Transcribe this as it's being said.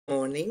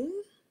Morning.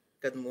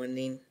 Good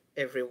morning,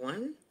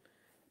 everyone.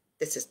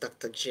 This is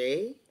Dr.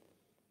 J.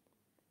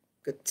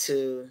 Good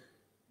to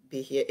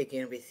be here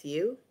again with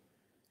you.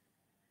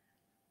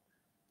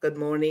 Good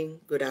morning,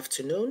 good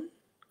afternoon,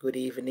 good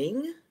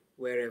evening,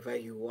 wherever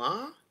you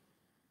are.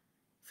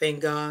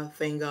 Thank God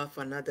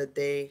for another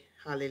day.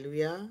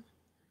 Hallelujah.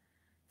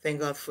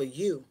 Thank God for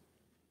you.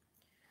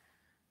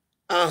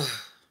 I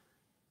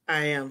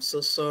am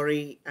so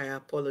sorry. I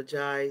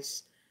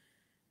apologize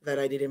that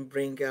I didn't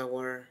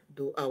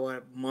do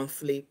our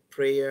monthly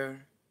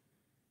prayer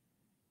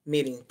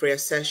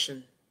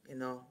session.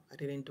 I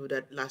didn't do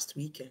that last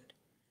weekend.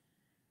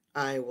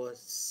 I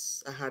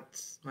had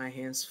my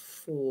hands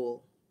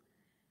full.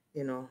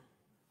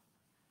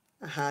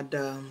 I had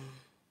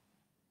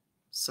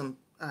some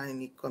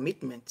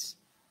commitments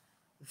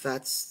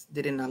that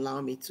didn't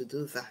allow me to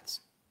do that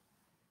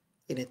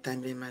in a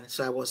timely manner.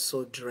 So I was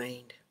so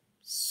drained,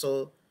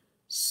 so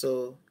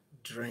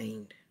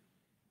drained.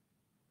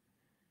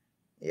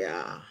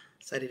 Yeah,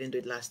 so I didn't do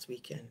it last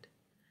weekend.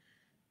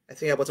 I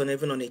think I was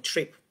even on a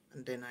trip,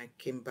 and then I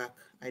came back.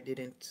 I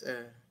didn't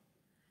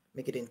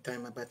make it in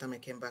time. By the time I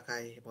came back,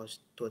 I was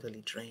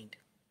totally drained.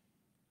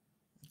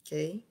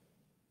 Okay.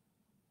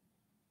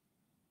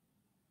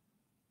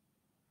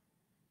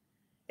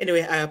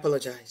 Anyway, I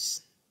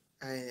apologize.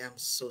 I am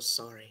so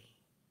sorry.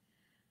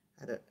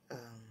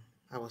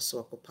 I was so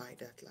occupied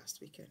that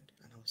last weekend,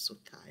 and I was so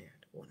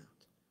tired, worn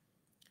out.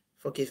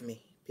 Forgive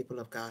me, people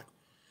of God.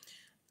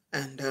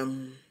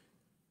 And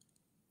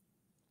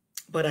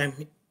but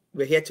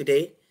we're here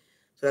today,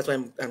 so that's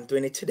why I'm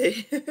doing it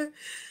today.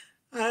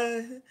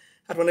 I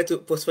wanted to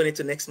postpone it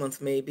to next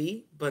month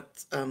maybe,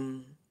 but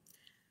the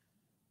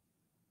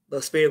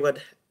Spirit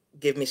would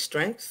give me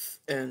strength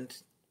and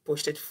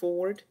pushed it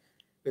forward.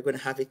 We're going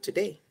to have it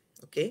today,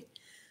 okay?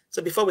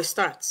 So before we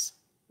start,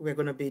 we're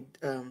going to be,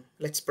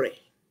 let's pray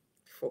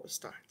before we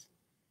start.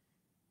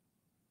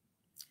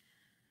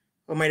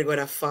 Almighty God,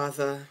 our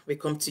Father, we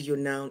come to you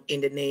now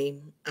in the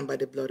name and by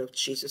the blood of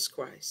Jesus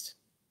Christ.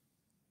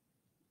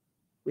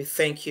 We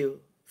thank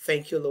you,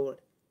 Lord,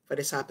 for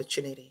this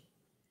opportunity,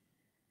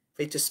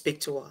 for you to speak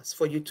to us,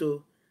 for you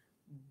to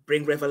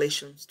bring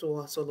revelations to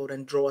us, oh Lord,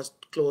 and draw us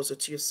closer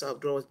to yourself,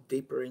 draw us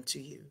deeper into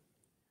you,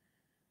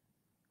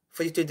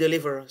 for you to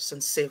deliver us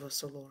and save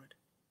us, oh Lord,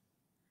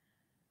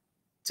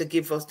 to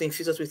give us, to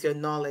infuse us with your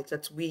knowledge,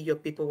 that we, your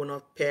people, will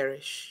not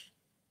perish,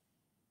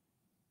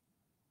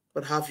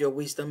 but have your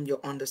wisdom,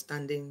 your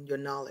understanding, your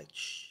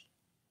knowledge,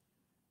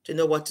 to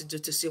know what to do,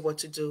 to see what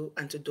to do,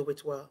 and to do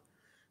it well.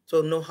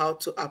 To know how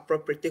to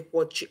appropriate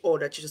all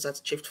that Jesus has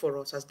achieved for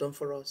us, has done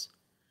for us,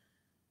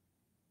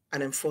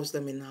 and enforce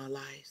them in our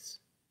lives.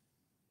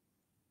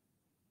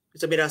 We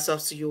submit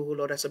ourselves to you,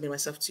 Lord. I submit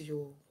myself to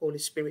you. Holy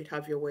Spirit,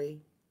 have your way.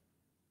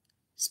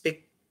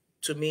 Speak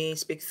to me,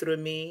 speak through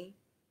me,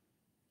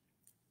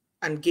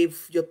 and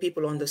give your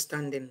people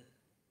understanding.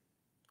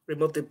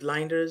 Remove the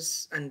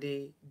blinders and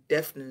the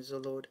deafness, oh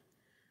Lord.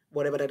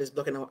 Whatever that is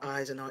blocking our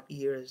eyes and our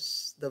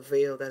ears, the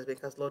veil that has been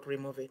cast, Lord,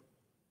 remove it.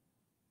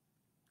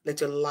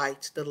 Let your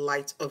light, the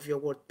light of your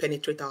word,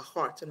 penetrate our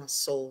hearts and our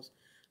souls,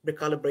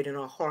 recalibrating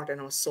our heart and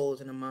our souls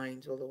and our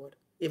minds, oh Lord,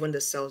 even the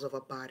cells of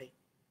our body.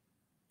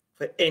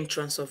 For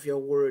entrance of your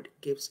word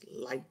gives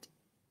light.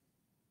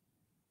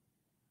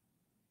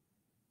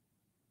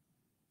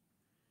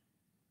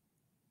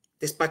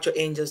 Dispatch your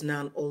angels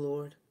now, O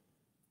Lord,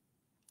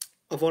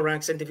 of all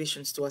ranks and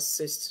divisions to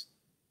assist,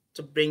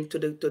 to bring to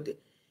the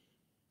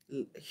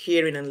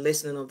hearing and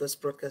listening of this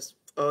broadcast,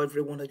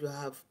 everyone that you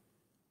have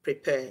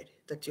prepared,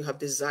 that you have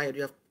desired,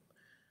 you have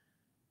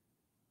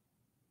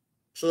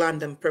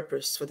planned and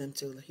purposed for them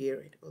to hear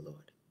it, O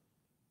Lord.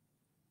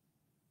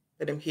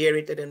 Let them hear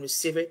it, let them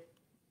receive it,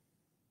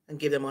 and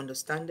give them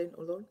understanding,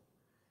 O Lord.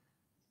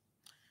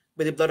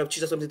 With the blood of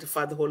Jesus, we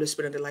defy the Holy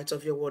Spirit and the light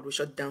of your word. We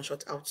shut down,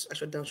 shut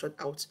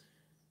out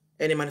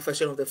any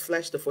manifestation of the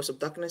flesh, the force of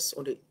darkness,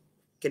 or the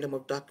kingdom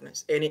of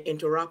darkness, any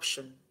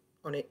interruption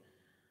on it,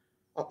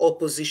 or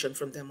opposition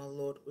from them, O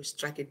Lord, we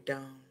strike it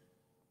down.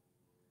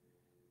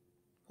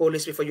 Holy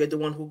Spirit, for you are the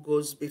one who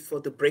goes before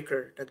the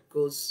breaker, that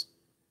goes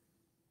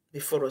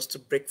before us to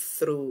break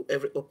through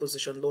every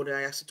opposition. Lord,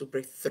 I ask you to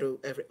break through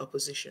every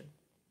opposition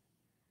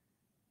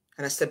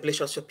and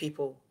establish us your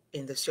people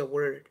in this your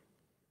word,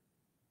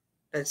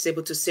 that's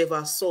able to save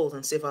our souls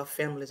and save our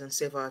families and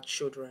save our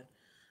children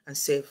and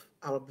save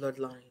our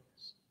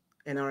bloodlines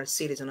and our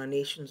cities and our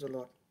nations, O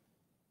Lord.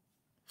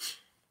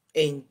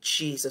 In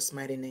Jesus'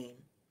 mighty name.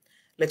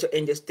 Let your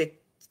angels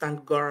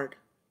stand guard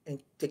and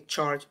take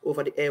charge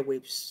over the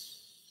airwaves.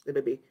 Let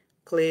it be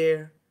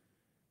clear,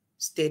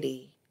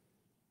 steady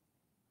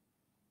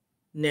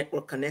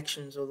network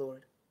connections, O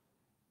Lord.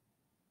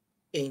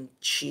 In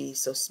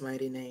Jesus'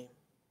 mighty name.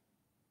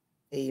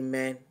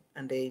 Amen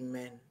and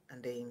amen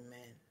and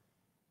amen.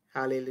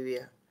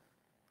 Hallelujah.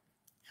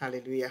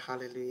 Hallelujah.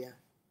 Hallelujah.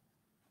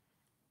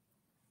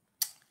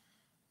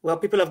 Well,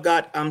 people of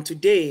God,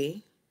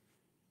 today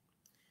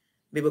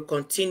we will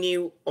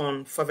continue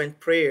on fervent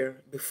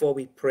prayer before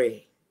we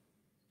pray.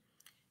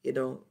 You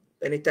know,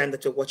 anytime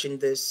that you're watching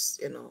this,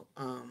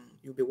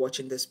 you'll be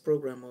watching this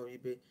program,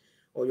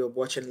 or you're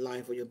watching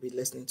live, or you'll be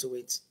listening to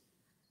it.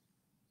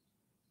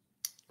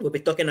 We'll be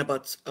talking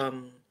about,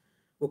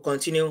 we'll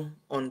continue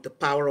on the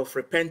power of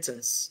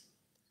repentance.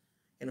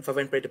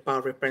 Fervent prayer, the power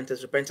of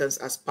repentance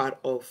as part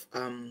of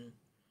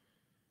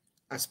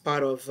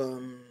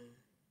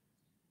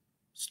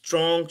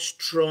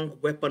strong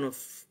weapon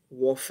of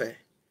warfare.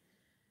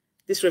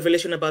 This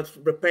revelation about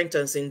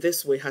repentance in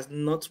this way has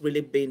not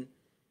really been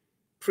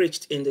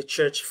preached in the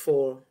church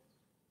for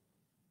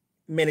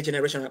many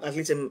generations, at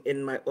least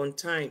in my own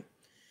time,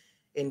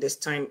 in this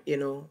time,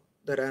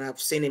 that I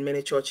have seen in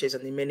many churches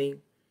and in many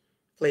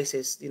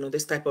places.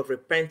 This type of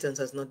repentance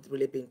has not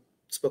really been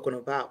spoken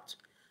about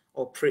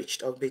or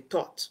preached or been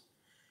taught.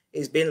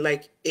 It's been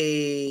like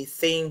a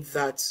thing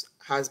that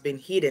has been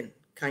hidden,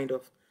 kind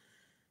of.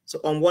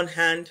 So on one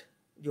hand,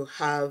 you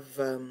have,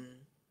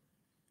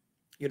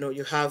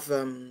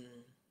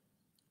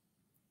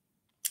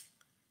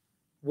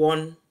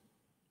 one,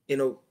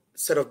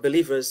 set of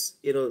believers,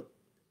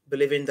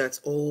 believing that,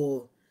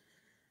 you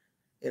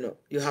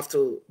have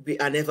to, we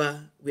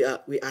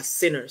are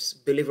sinners.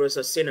 Believers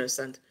are sinners,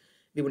 and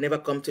we will never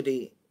come to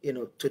the,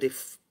 to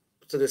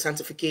the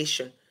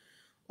sanctification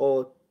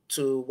or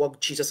to what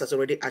Jesus has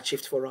already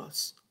achieved for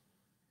us.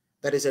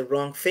 That is a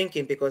wrong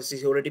thinking, because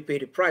He's already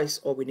paid the price.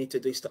 All we need to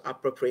do is to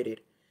appropriate it.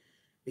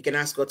 We can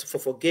ask God for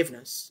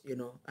forgiveness,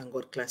 and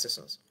God cleanses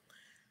us.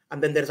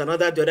 And then there's the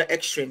other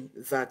extreme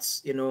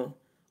that's,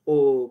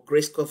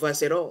 grace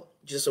covers it all.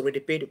 Jesus already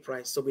paid the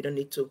price, so we don't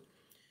need to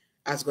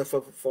ask God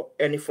for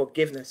any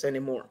forgiveness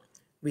anymore.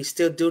 We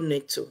still do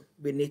need to.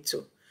 We need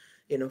to,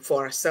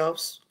 for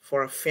ourselves,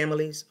 for our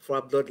families, for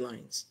our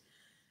bloodlines,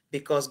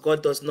 because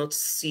God does not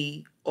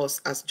see us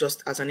as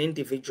just as an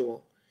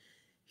individual.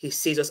 He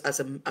sees us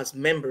as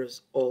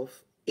members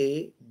of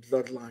a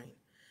bloodline.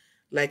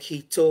 Like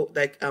He told,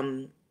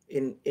 in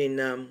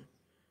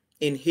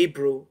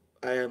Hebrew,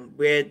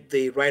 where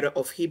the writer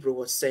of Hebrew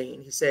was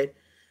saying, he said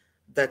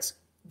that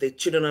the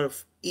children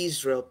of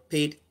Israel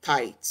paid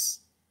tithes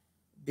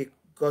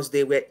because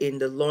they were in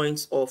the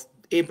loins of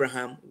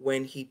Abraham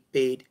when he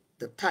paid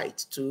the tithe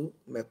to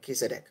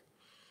Melchizedek.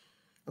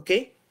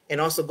 Okay? And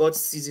also God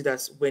sees it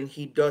as when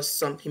He does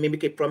something, He may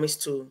make a promise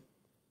to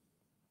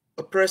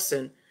a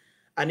person,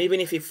 and even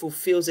if He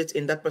fulfills it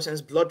in that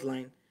person's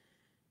bloodline,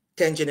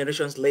 10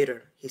 generations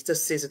later, He still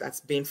sees it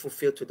as being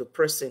fulfilled to the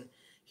person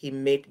He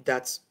made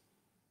that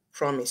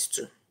promise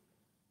to.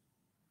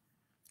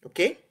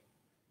 Okay?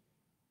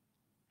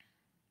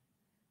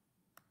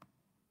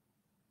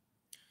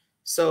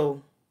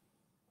 So,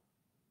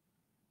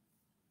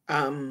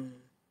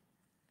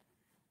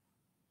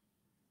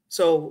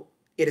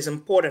 it is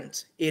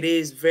important. It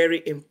is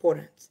very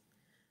important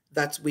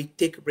that we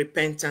take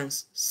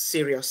repentance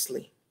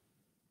seriously.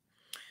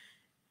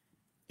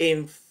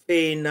 And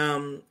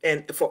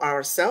for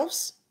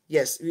ourselves,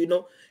 yes,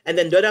 and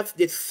then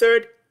the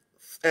third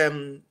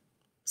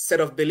set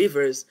of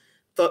believers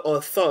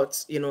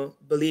thoughts,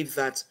 believe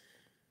that,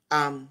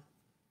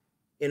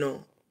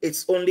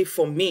 it's only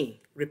for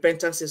me.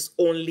 Repentance is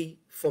only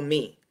for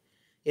me.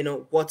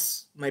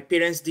 What my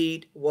parents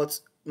did, what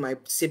my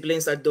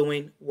siblings are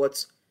doing,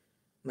 what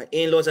my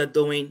in-laws are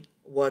doing,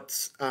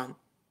 what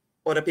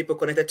other people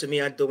connected to me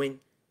are doing,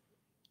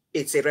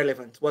 it's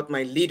irrelevant. What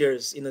my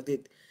leaders,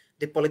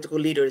 the political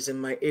leaders in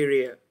my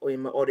area,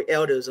 or the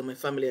elders of my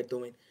family are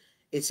doing,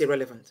 it's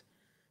irrelevant.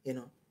 It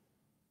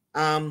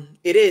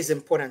is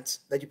important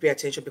that you pay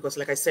attention, because,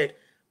 like I said,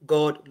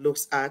 God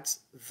looks at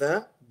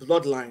the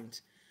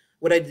bloodlines,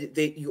 whether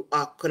you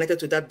are connected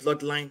to that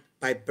bloodline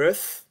by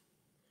birth,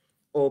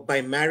 or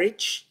by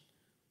marriage,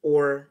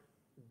 or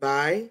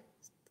by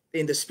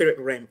in the spirit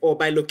realm, or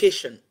by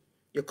location.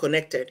 You're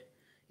connected,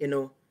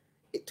 to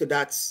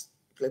that,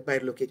 by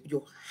location.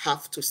 You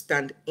have to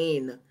stand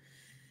in.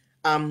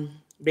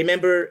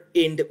 Remember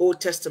in the Old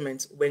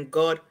Testament, when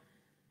God,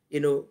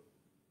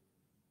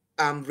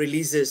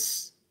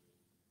 releases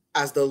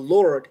as the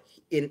Lord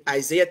in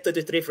Isaiah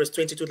 33 verse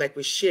 22, like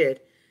we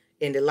shared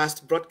in the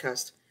last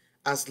broadcast,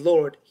 as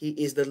Lord, He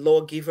is the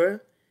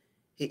lawgiver,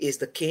 He is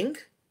the king,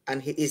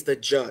 and He is the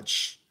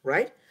judge,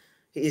 right?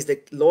 He is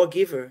the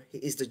lawgiver, He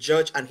is the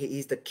judge, and He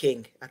is the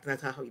king.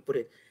 That's how He put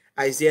it.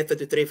 Isaiah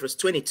 33 verse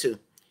 22.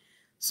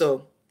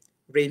 So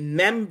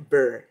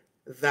remember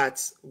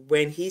that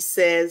when He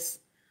says,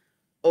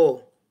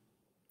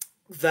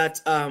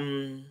 that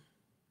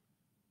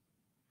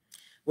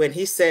when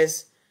He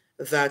says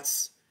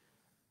that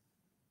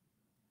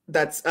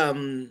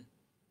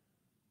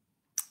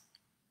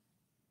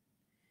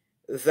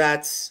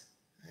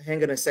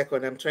hang on a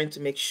second, I'm trying to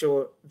make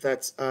sure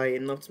that I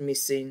am not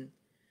missing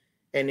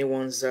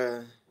anyone's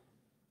I'm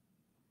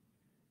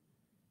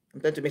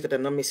trying to make sure that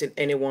I'm not missing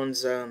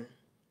anyone's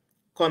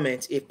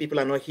comment. If people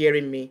are not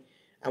hearing me,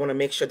 I want to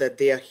make sure that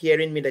they are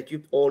hearing me, that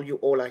you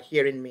all are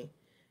hearing me.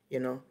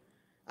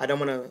 I don't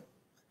want to.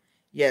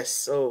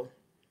 Yes. Oh,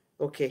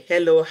 okay.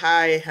 Hello.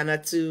 Hi,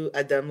 Hanatu,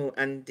 Adamu,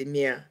 and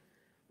Demia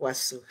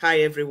Wasu.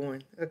 Hi,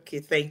 everyone. Okay.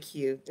 Thank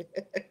you.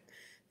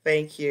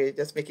 Thank you.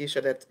 Just making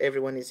sure that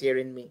everyone is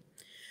hearing me.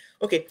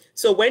 Okay,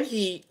 so when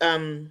he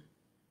what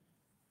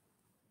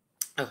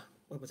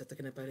was I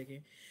talking about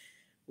again?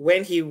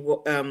 When he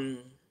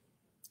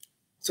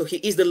so he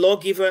is the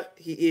lawgiver.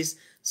 He is,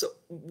 so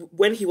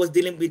when he was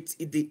dealing with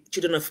the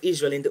children of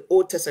Israel in the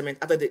Old Testament,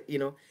 after the,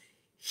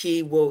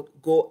 he will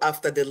go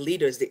after the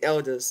leaders, the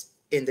elders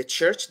in the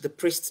church, the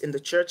priests in the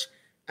church,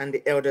 and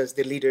the elders,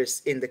 the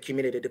leaders in the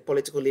community, the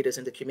political leaders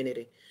in the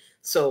community.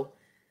 So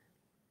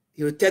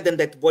he will tell them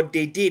that what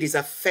they did is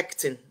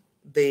affecting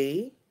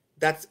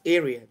that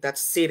area, that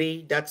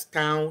city, that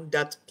town,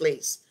 that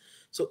place.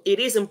 So it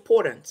is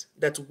important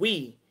that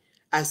we,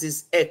 as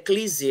his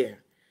ecclesia,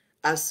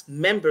 as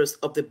members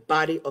of the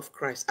body of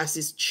Christ, as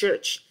his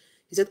church,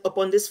 he said,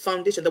 upon this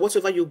foundation, that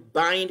whatsoever you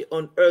bind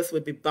on earth will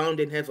be bound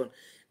in heaven.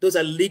 Those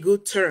are legal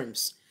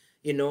terms,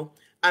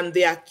 and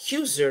the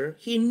accuser,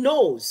 he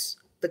knows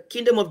the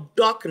kingdom of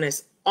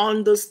darkness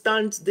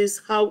understands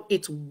this, how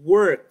it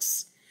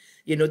works,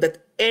 that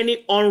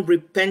any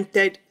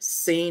unrepented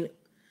sin,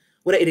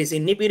 whether it is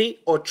iniquity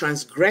or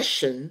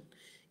transgression,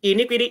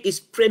 iniquity is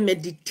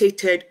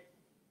premeditated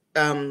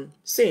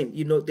sin.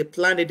 They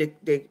planned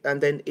it,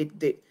 and then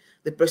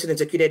the person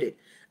executed it,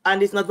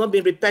 and it's not going to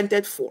be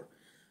repented for.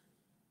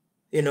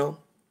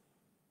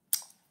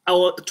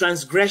 Our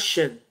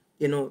transgression,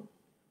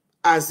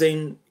 as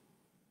in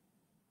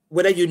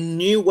whether you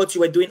knew what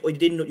you were doing or you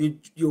didn't know,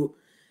 you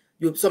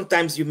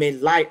sometimes you may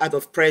lie out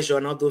of pressure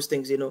and all those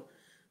things,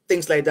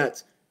 things like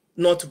that,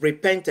 not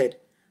repented,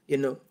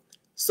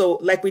 So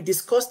like we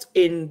discussed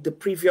in the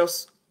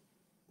previous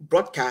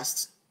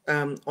broadcast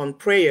on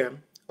prayer,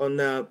 on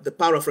the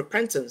power of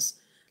repentance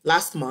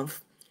last month,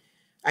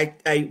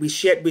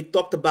 we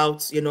talked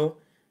about,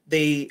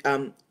 the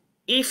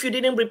if you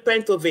didn't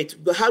repent of it,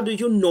 how do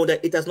you know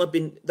that it has not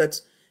been, that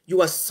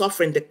you are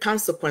suffering the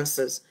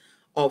consequences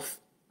of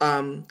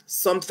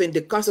something,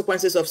 the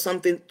consequences of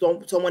something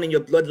someone in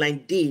your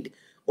bloodline did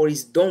or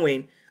is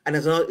doing, and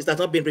it has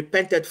not been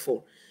repented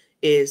for,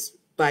 is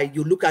by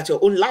you look at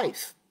your own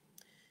life.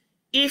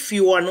 If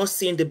you are not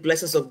seeing the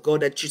blessings of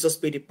God that Jesus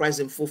paid the price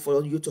in full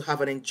for you to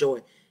have and enjoy,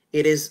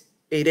 it's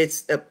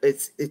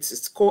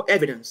core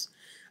evidence.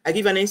 I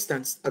give an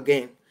instance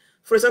again.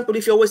 For example,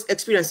 if you're always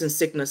experiencing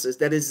sicknesses,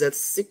 that is a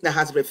sickness that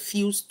has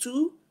refused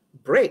to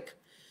break.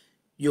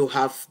 You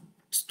have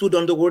stood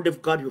on the word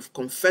of God, you've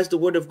confessed the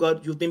word of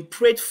God, you've been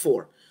prayed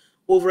for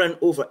over and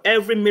over.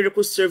 Every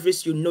miracle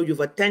service you've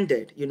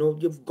attended,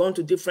 you've gone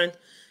to different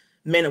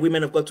men and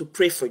women of God to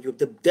pray for you.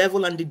 The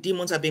devil and the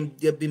demons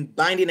they've been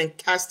binding and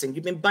casting.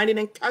 You've been binding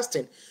and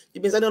casting.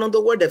 You've been standing on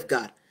the word of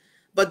God.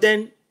 But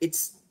then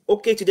it's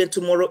okay to then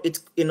tomorrow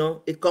it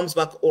comes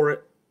back,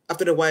 or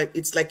after a while,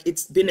 it's like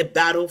it's been a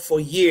battle for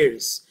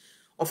years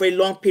or for a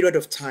long period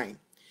of time.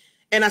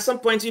 And at some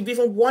point, you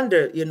even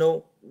wonder,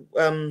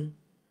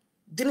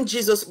 didn't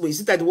Jesus, is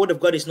it that the word of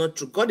God is not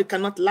true? God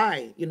cannot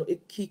lie.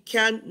 He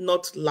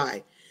cannot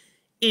lie.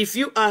 If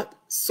you are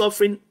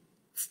suffering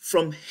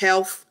from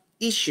health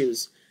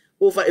issues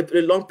over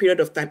a long period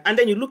of time, and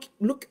then you look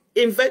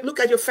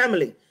at your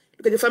family,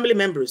 look at your family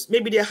members,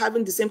 maybe they're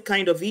having the same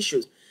kind of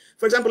issues.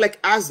 For example, like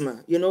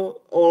asthma,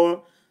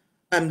 or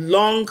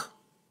lung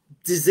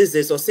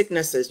diseases or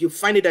sicknesses. You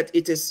find it that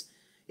it is,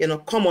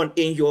 common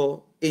in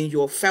your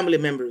family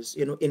members,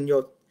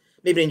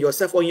 maybe in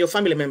yourself or in your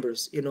family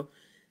members,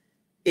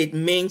 it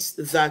means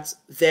that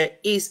there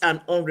is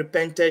an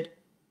unrepented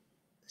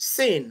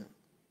sin,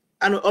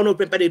 an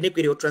unrepented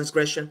iniquity or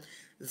transgression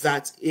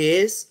that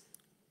is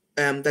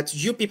that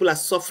you people are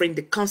suffering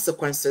the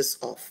consequences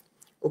of.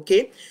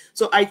 Okay,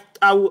 so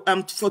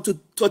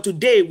for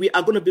today we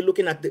are going to be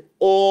looking at the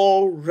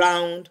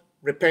all-round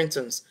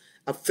repentance,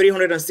 a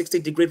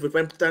 360-degree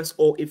repentance,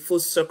 or a full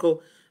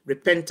circle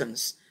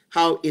repentance,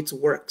 how it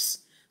works.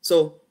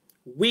 So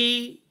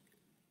we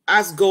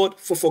ask God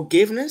for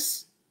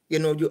forgiveness.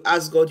 You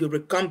ask God, you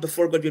come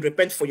before God, you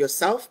repent for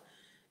yourself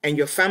and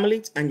your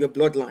family and your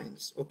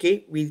bloodlines.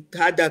 Okay, we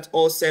had that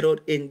all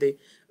settled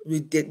we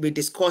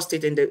discussed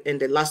it in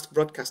the last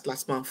broadcast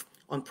last month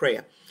on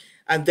prayer.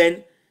 And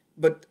then,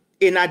 but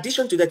in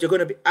addition to that, you're going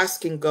to be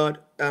asking God,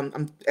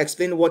 I'm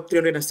explaining what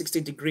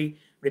 360-degree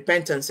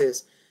repentance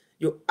is.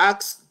 You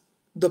ask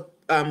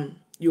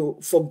you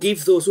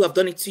forgive those who have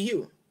done it to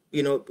you,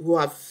 who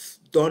have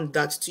done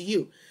that to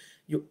you.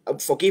 You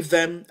forgive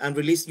them and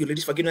release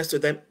forgiveness to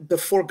them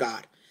before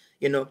God,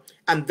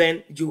 and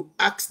then you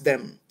ask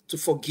them to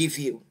forgive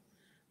you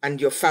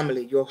and your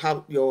family, your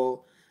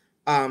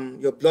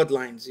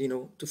bloodlines,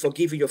 to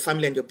forgive you, your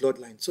family and your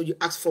bloodline. So you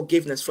ask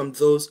forgiveness from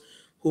those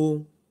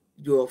who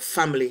your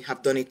family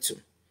have done it to.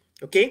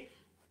 Okay,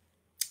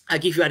 I'll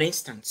give you an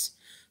instance.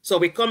 So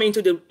we come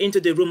into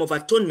the room of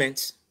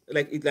atonement,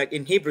 like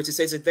in Hebrews it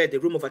says it there, the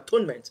room of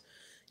atonement,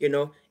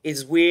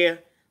 is where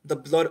the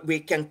blood, we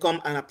can come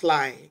and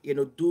apply,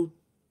 do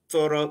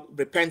thorough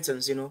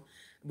repentance,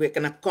 we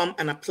can come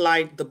and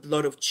apply the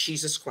blood of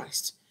Jesus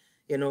Christ,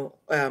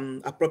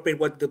 appropriate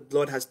what the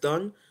blood has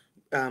done,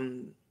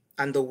 and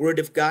the word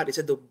of God. It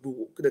said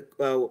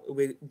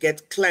we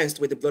get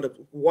cleansed with the blood,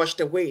 washed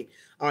away,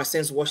 our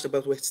sins washed away.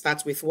 It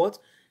starts with what?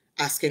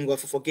 Asking God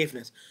for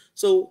forgiveness.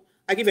 So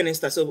I give an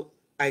instance. So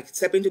I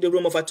step into the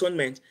room of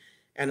atonement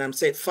and I'm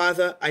saying,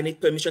 Father, I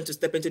need permission to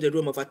step into the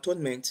room of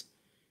atonement.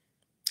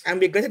 And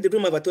we granted the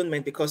room of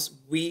atonement because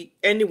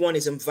anyone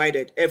is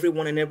invited.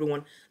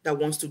 Everyone that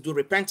wants to do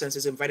repentance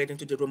is invited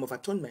into the room of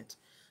atonement.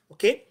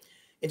 Okay?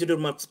 Into the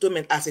room of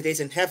atonement as it is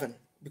in heaven.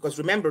 Because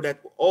remember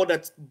that all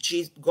that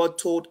God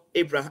told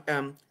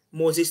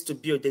Moses to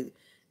build,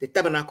 the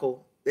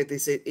tabernacle, that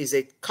is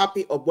a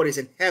copy of what is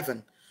in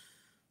heaven.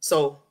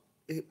 So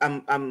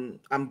I'm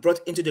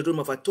brought into the room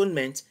of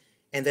atonement,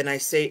 and then I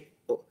say,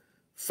 oh,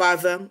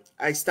 Father,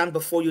 I stand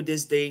before you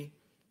this day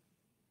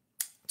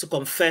to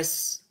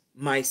confess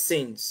my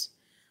sins,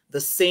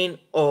 the sin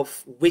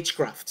of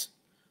witchcraft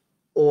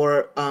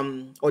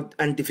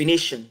and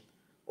divination,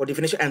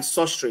 and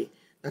sorcery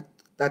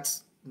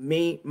that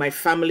me, my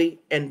family,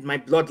 and my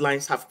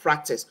bloodlines have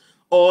practiced,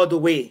 all the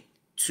way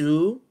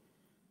to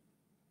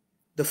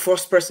the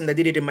first person that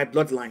did it in my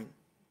bloodline,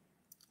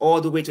 all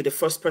the way to the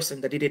first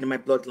person that did it in my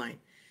bloodline.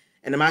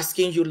 And I'm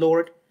asking you,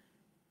 Lord,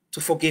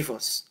 to forgive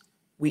us.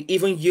 We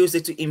even use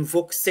it to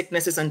invoke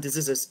sicknesses and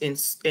diseases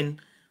in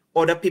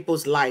other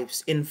people's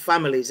lives, in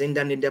families, in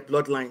their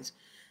bloodlines.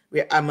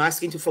 I'm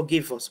asking to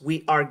forgive us.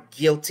 We are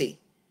guilty.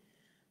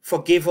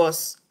 Forgive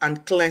us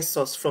and cleanse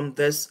us from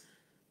this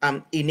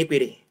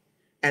iniquity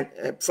and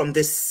from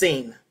this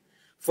sin.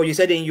 For you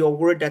said in your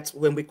word that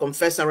when we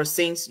confess our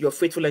sins, you're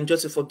faithful and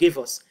just to forgive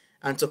us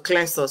and to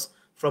cleanse us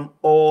from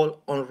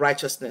all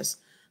unrighteousness.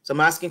 So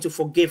I'm asking to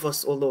forgive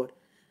us, O Lord,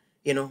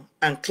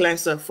 and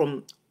cleanse us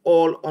from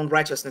all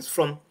unrighteousness,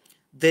 from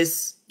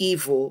this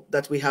evil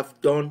that we have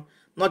done,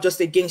 not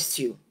just against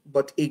you,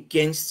 but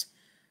against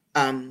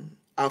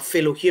our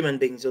fellow human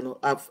beings,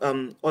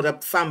 other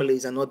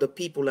families and other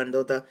people and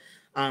other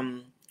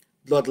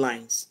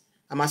bloodlines.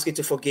 I'm asking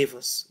to forgive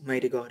us,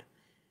 mighty God.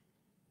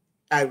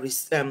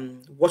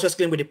 Wash us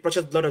clean with the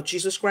precious blood of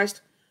Jesus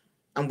Christ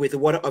and with the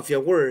water of your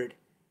word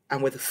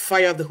and with the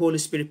fire of the Holy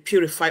Spirit.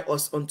 Purify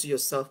us unto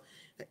yourself.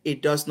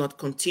 It does not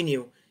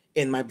continue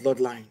in my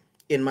bloodline,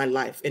 in my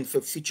life, and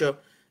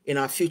in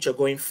our future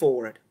going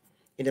forward,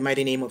 in the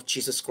mighty name of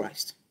Jesus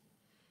Christ.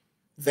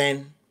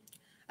 Then,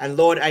 and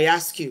Lord, I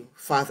ask you,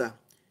 Father,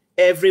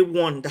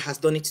 everyone that has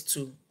done it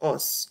to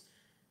us,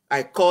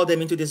 I call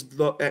them into this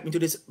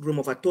room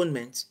of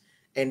atonement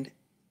and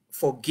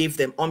forgive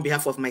them on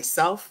behalf of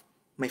myself,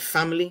 my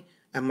family,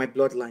 and my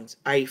bloodlines.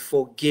 I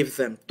forgive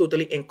them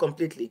totally and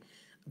completely,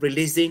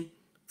 releasing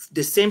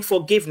the same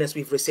forgiveness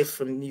we've received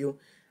from you,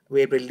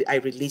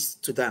 I release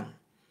to them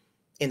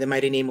in the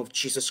mighty name of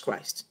Jesus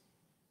Christ.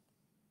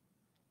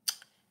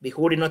 Be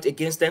holding not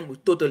against them,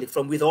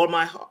 with all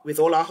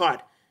our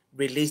heart,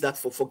 release that,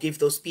 forgive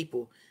those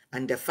people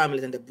and their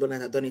families and the bloodline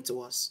that have done it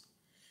to us.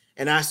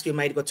 And ask you,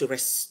 mighty God, to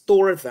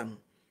restore them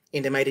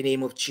in the mighty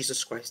name of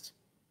Jesus Christ.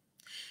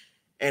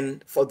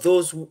 And for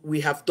those who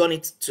we have done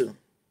it to,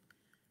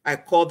 I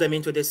call them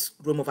into this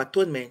room of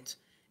atonement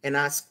and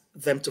ask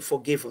them to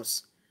forgive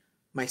us.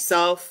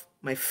 Myself,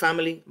 my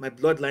family, my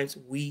bloodlines,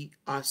 we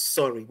are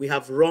sorry. We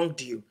have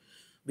wronged you.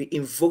 We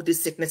invoke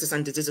these sicknesses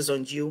and diseases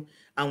on you,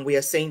 and we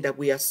are saying that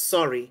we are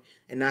sorry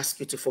and ask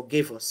you to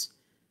forgive us.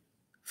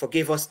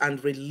 Forgive us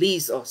and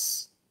release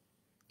us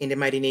in the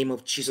mighty name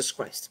of Jesus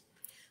Christ.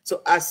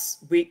 So as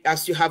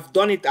you have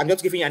done it, I'm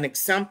just giving you an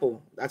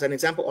example,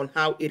 on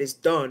how it is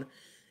done.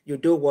 You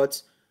do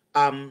what?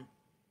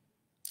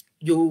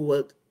 You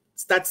will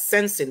start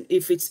sensing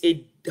if it's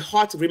a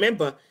heart.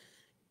 Remember,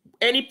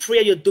 any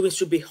prayer you're doing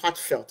should be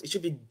heartfelt. It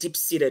should be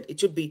deep-seated. It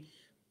should be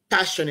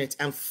passionate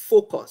and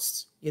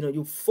focused. If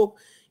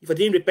you're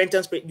doing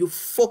repentance, you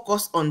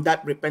focus on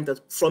that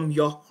repentance from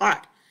your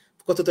heart,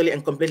 focus totally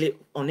and completely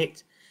on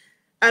it.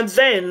 And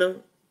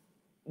then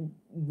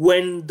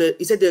when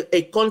he said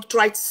a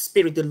contrite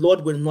spirit, the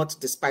Lord will not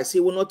despise. He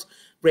will not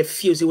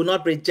refuse. He will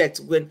not reject.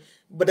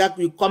 But that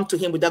you come to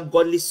him with that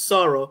godly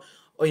sorrow,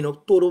 or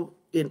total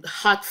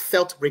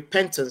heartfelt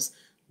repentance,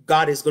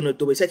 God is going to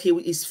do it. He said he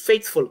is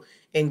faithful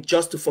and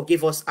just to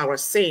forgive us our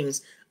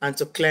sins and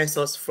to cleanse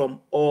us from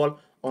all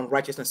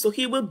unrighteousness. So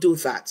he will do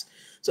that.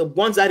 So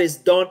once that is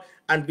done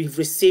and we've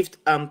received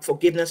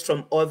forgiveness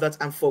from others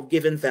and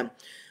forgiven them.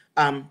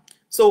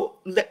 So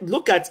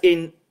look at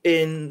in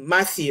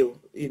Matthew,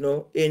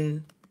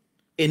 in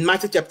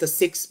Matthew chapter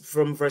 6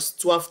 from verse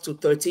 12 to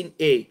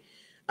 13a.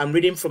 I'm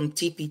reading from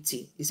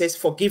TPT. It says,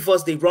 forgive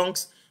us the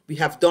wrongs we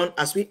have done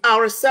as we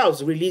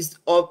ourselves released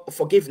all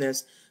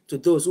forgiveness to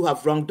those who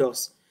have wronged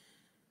us.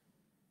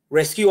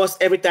 Rescue us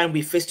every time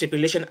we face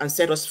tribulation and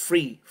set us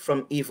free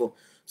from evil.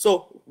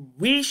 So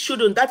we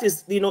shouldn't, that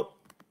is, the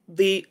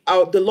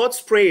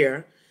Lord's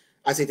Prayer,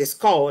 as it is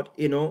called,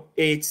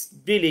 it's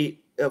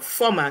really a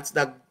format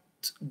that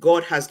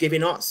God has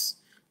given us.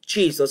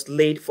 Jesus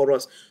laid for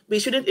us. We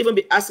shouldn't even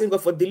be asking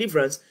God for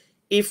deliverance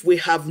if we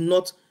have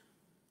not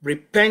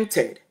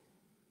repented,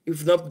 if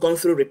we've not gone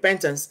through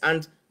repentance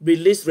and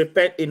released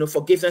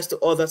forgiveness to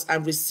others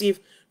and receive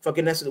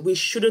forgiveness. We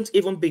shouldn't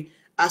even be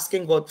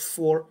asking God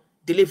for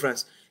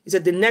deliverance. He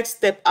said the next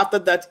step after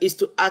that is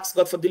to ask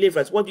God for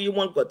deliverance. What do you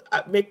want God?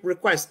 Make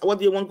requests. What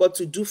do you want God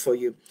to do for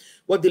you?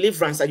 What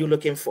deliverance are you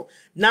looking for?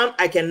 Now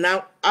I can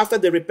after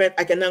the repent,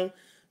 I can now,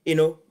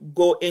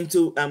 go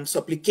into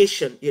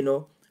supplication,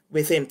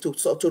 with him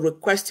to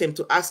request him,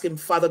 to ask him,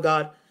 Father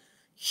God,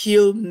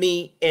 heal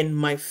me and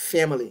my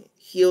family.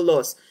 Heal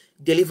us.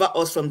 Deliver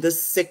us from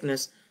this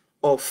sickness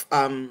of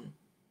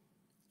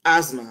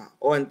asthma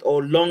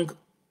or lung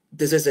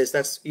diseases.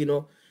 That's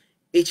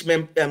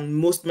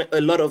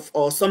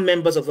some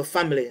members of the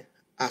family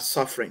are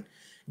suffering.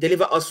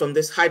 Deliver us from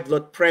this high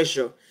blood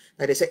pressure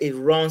that they say it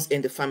runs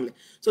in the family.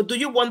 So do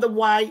you wonder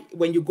why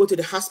when you go to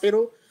the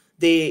hospital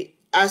they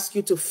ask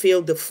you to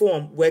fill the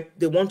form where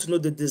they want to know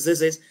the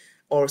diseases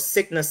or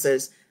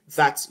sicknesses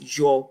that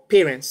your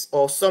parents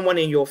or someone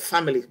in your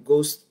family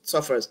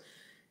suffers?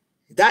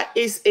 That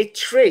is a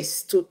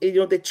trace to,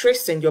 they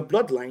trace in your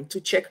bloodline to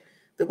check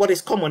what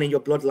is common in your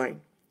bloodline,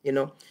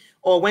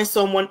 or when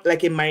someone,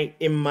 like in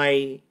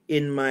where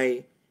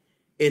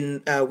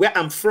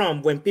I'm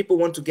from, when people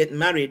want to get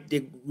married,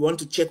 they want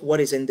to check what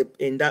is in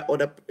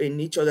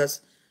each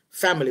other's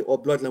family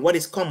or bloodline. What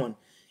is common?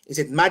 Is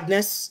it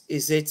madness?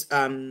 Is it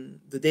do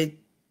they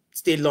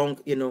stay long?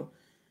 Do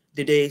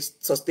they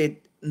sustain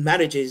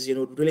marriages?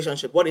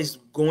 Relationship. What is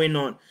going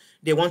on?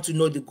 They want to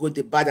know the good,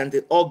 the bad, and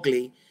the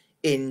ugly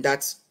in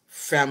that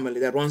family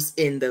that runs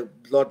in the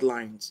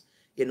bloodlines.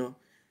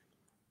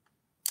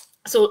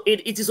 So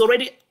it is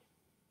already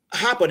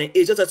happening.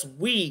 It's just that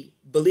we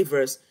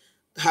believers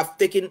have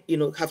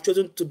have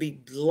chosen to be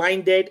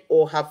blinded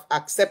or have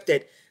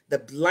accepted the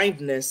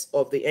blindness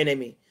of the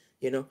enemy.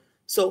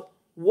 So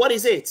what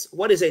is it?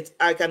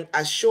 I can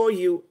assure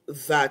you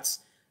that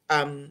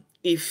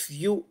if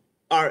you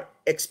are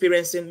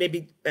experiencing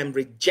maybe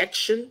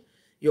rejection,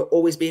 you're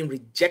always being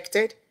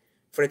rejected.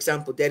 For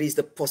example, there is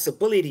the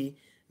possibility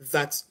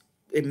that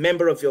a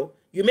member of you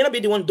may not be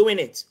the one doing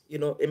it,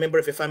 a member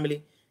of your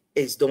family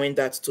is doing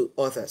that to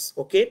others.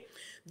 Okay,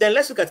 then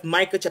let's look at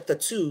Micah chapter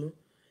 2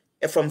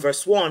 from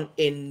verse 1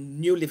 in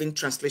New Living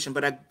Translation,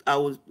 but I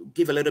will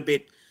give a little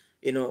bit,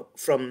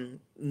 from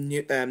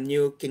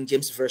New King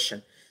James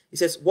Version. It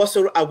says,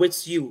 whatsoever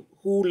awaits you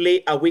who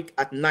lay awake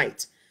at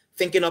night,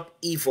 thinking of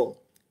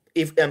evil,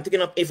 thinking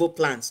of evil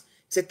plans.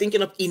 It said,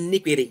 thinking of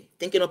iniquity.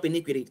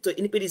 So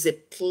iniquity is a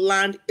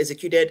planned,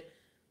 executed.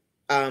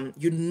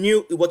 You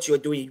knew what you're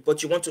doing,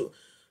 but you want to,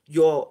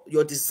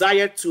 your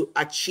desire to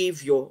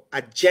achieve your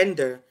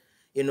agenda,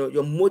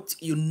 your motive,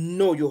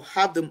 you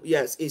have them,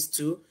 yes, is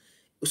to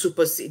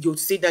supersede. You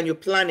sit down, you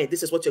plan it.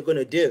 This is what you're going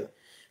to do.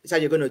 This is how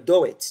you're going to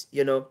do it.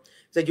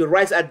 So you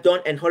rise at dawn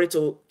and hurry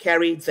to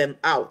carry them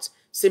out,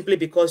 simply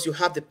because you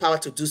have the power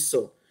to do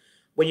so.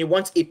 When you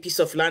want a piece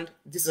of land,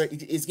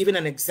 it is given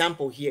an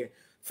example here.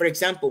 For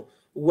example,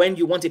 when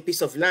you want a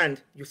piece of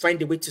land, you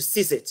find a way to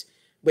seize it.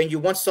 When you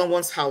want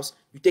someone's house,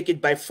 you take it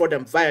by fraud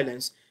and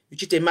violence. You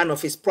cheat a man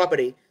of his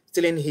property,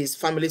 stealing his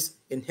family's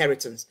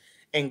inheritance.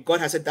 And God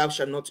has said,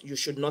 you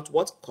should not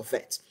what?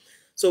 Covet.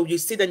 So you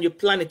sit and you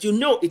plan it. You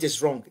know it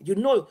is wrong.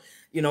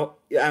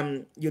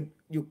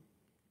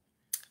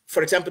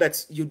 For example,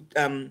 that you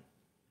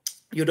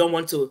don't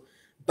want to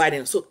buy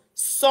them. So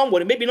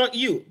someone, maybe not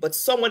you, but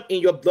someone in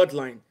your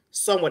bloodline,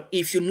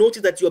 if you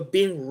notice that you're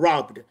being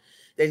robbed,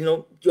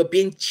 that you're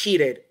being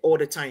cheated all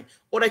the time,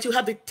 or that you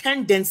have the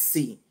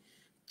tendency,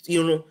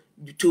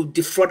 to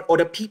defraud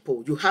other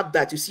people, you have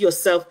that, you see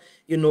yourself,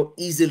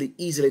 easily.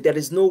 There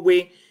is no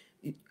way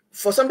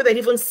for something that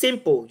even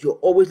simple. You're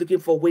always looking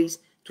for ways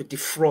to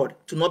defraud,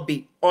 to not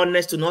be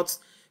honest, to not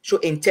show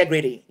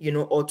integrity,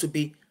 or to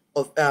be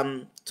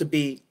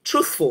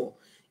truthful,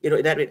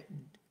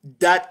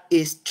 that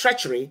is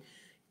treachery.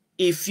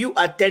 If you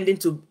are tending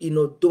to,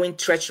 doing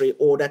treachery,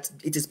 or that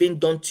it is being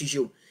done to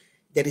you,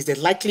 there is the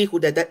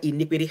likelihood that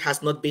iniquity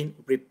has not been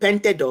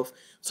repented of.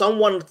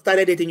 Someone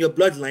started it in your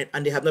bloodline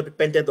and they have not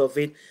repented of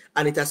it,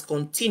 and it has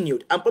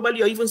continued. And probably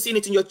you're even seeing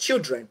it in your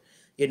children.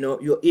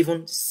 You're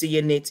even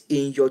seeing it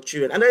in your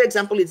children. Another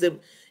example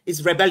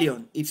is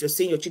rebellion. If you're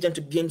seeing your children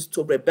to be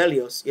so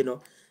rebellious,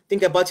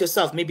 think about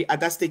yourself. Maybe at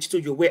that stage too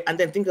you were, and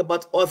then think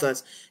about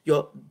others.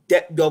 Your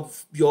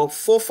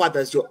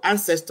forefathers, your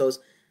ancestors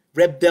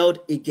rebelled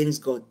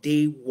against God.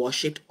 They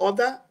worshipped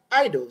other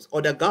idols,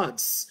 other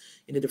gods.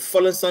 The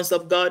fallen sons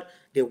of God,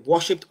 they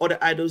worshipped other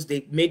idols.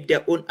 They made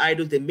their own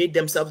idols. They made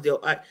themselves the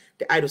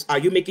idols. Are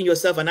you making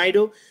yourself an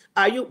idol?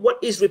 What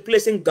is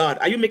replacing God?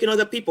 Are you making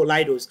other people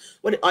idols?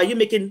 What are you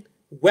making?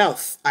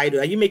 Wealth idol?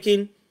 Are you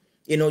making,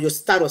 your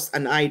status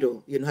an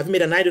idol? Have you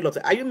made an idol of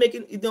it? Are you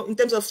making, in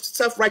terms of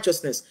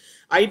self-righteousness,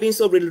 are you being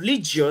so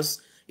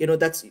religious,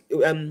 that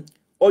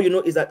all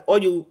is that all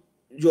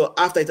you're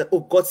after is that,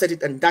 oh, God said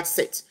it and that's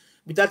it,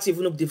 without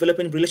even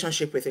developing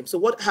relationship with him? So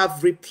what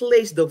have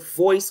replaced the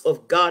voice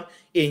of God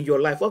in your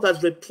life? What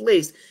has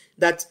replaced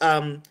that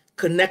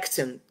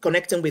connecting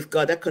with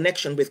God, that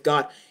connection with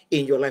God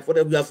in your life? What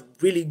have you have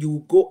really,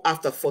 you go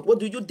after for? What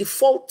do you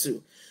default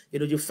to?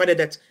 You find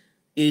that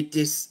it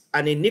is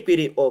an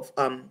iniquity of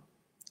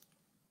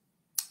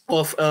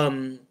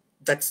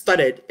that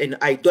started in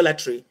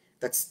idolatry,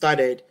 that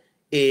started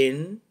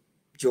in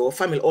your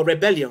family, or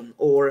rebellion,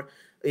 or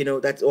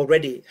that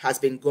already has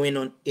been going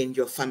on in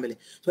your family.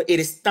 So it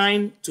is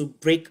time to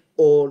break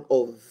all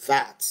of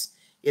that.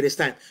 It is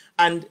time.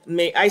 And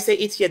may I say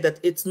it here that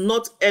it's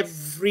not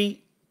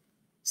every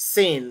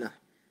sin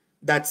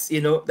that's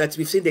that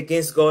we've sinned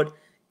against God,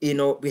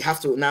 we have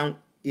to now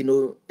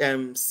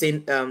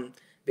sin,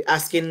 be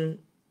asking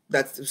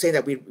that, saying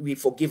that we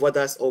forgive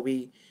others, or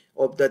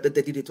that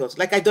they did it to us,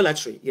 like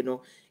idolatry.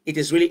 It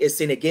is really a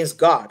sin against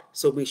God,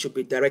 so we should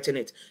be directing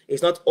it.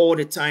 It's not all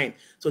the time.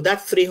 So that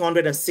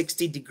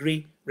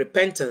 360-degree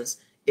repentance,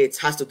 it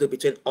has to do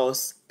between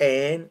us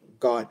and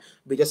God.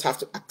 We just have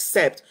to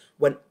accept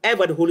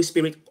whenever the Holy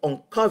Spirit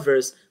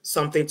uncovers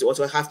something to us.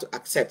 We have to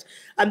accept.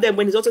 And then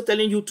when he's also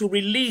telling you to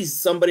release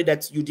somebody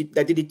that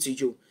did it to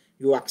you,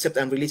 you accept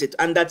and release it,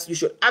 and that you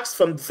should ask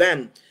from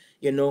them,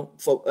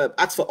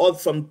 ask for all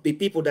from the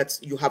people that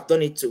you have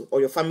done it to,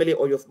 or your family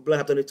or your blood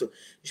have done it to. You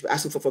should be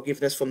asking for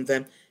forgiveness from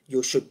them.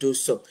 You should do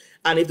so.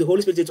 And if the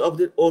Holy Spirit is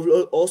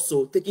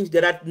also taking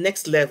to that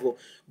next level,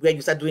 where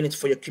you start doing it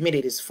for your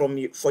communities, for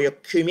your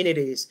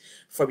communities,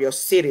 from your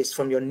cities,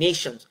 from your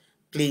nations,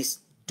 please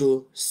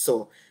do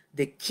so.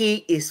 The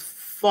key is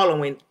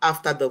following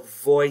after the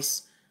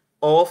voice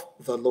of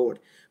the Lord.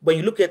 When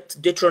you look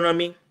at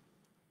Deuteronomy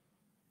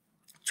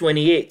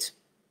 28.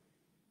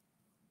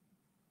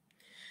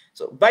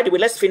 So, by the way,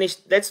 let's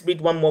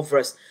read one more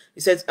verse.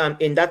 It says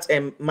in that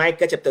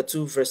Micah chapter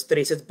 2 verse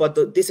 3, it says, but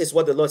this is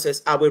what the Lord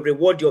says, I will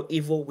reward your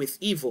evil with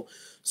evil.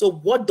 So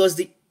what does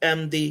the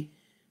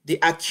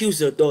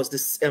accuser does,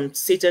 this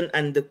Satan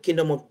and the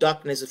kingdom of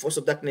darkness, the force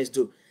of darkness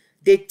do?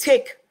 They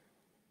take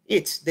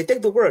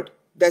the word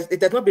that it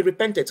does not be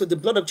repented. So the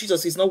blood of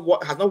Jesus has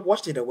not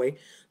washed it away.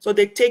 So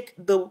they take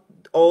that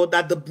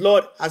the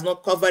blood has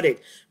not covered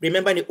it.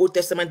 Remember, in the Old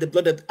Testament, the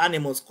blood of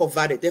animals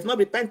covered it. They've not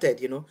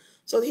repented,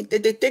 So they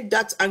take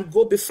that and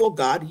go before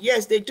God.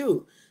 Yes, they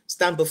do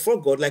stand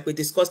before God, like we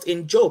discussed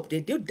in Job.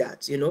 They did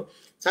that,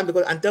 stand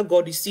before and tell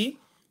God, you see,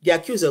 the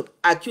accuser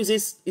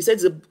accuses. He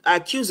says the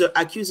accuser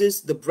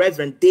accuses the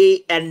brethren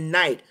day and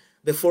night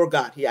before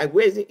God.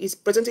 He's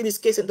presenting his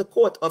case in the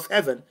court of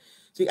heaven.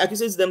 So he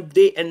accuses them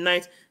day and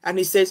night, and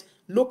he says,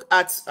 look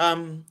at,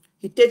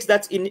 he takes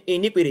that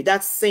iniquity,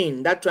 that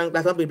sin, that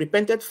not be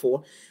repented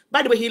for.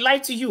 By the way, he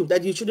lied to you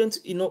that you shouldn't,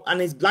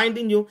 and he's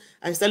blinding you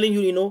and telling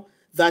you,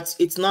 that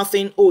it's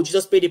nothing. Oh,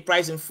 Jesus paid the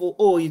price in full.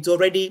 Oh, it's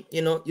already,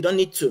 you don't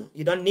need to.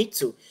 You don't need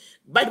to.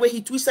 By the way,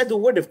 he twisted the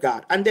word of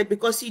God, and then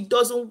because he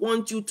doesn't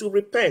want you to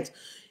repent.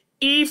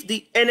 If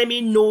the enemy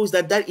knows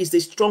that is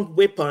a strong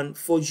weapon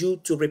for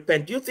you to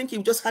repent, do you think he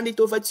will just hand it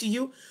over to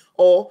you?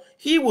 Or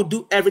he will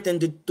do everything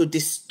to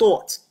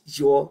distort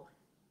your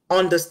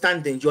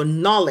understanding, your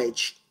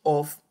knowledge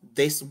of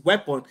this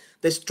weapon,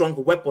 this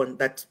strong weapon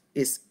that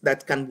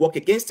can work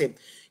against him?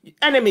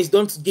 Enemies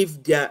don't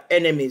give their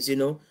enemies,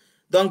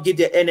 don't give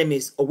their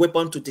enemies a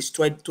weapon to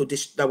destroy,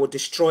 that will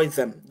destroy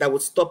them, that will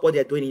stop what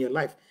they're doing in your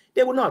life.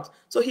 They will not.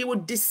 So he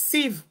would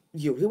deceive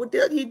you.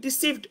 He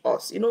deceived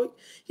us. He's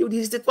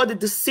called the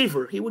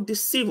deceiver. He would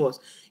deceive us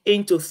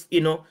into,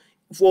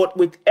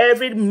 with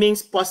every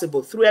means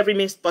possible, through every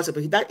means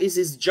possible. That is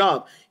his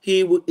job.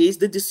 He is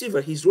the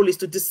deceiver. His role is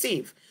to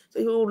deceive. So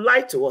he will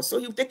lie to us. So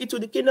he'll take it to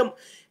the kingdom.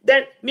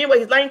 Then, meanwhile,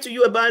 he's lying to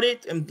you about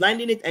it and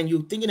blinding it, and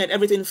you thinking that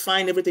everything's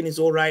fine, everything is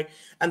all right.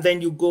 And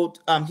then you go,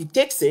 he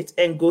takes it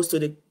and goes to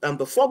the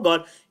before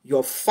God,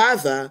 your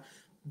Father,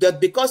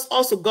 that because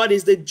also God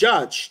is the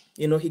judge.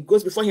 He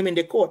goes before him in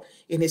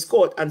his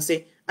court, and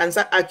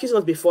start accusing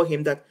us before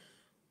him that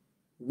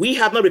we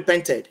have not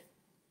repented.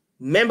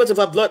 Members of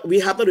our blood, we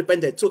have not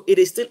repented. So it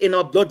is still in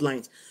our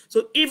bloodlines.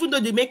 So even though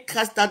they may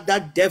cast out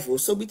that devil,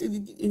 so we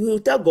will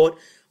tell God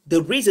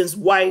the reasons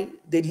why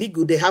they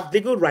have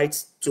legal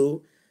rights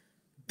to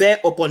bear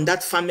upon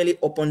that family,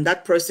 upon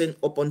that person,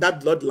 upon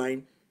that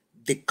bloodline,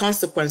 the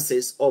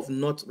consequences of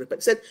not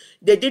repenting. Said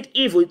they did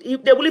evil.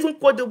 They will even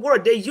quote the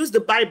word. They use the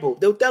Bible.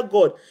 They'll tell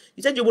God,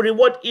 he said, you will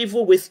reward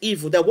evil with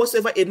evil, that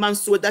whatsoever a man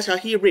soweth, that shall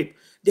he reap.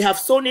 They have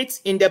sown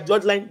it in their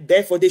bloodline,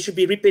 therefore they should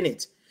be reaping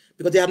it,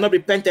 because they have not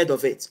repented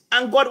of it.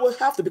 And God will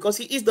have to, because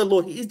he is the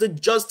Lord, he is the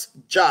just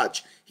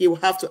judge. He will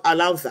have to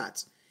allow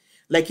that.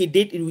 Like he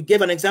did, we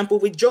gave an example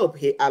with Job.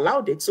 He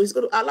allowed it, so he's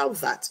going to allow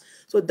that.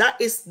 So that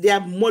is their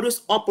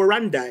modus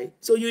operandi.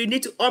 So you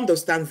need to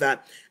understand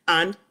that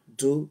and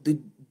do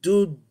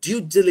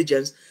due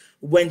diligence.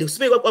 When the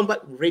Spirit comes back,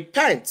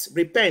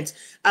 repent.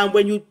 And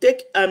when you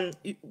take,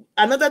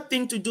 another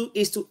thing to do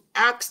is to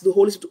ask the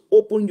Holy Spirit to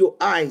open your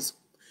eyes.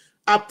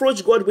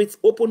 Approach God with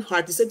open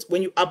heart. He said,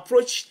 when you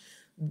approach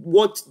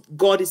what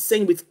God is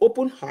saying with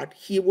open heart,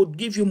 he will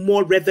give you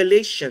more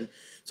revelation.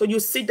 So you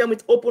sit down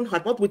with open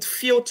heart, not with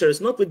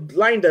filters, not with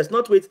blinders,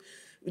 not with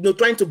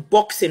trying to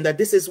box him that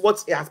this is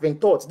what has been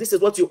taught, this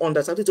is what you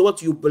understand, this is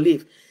what you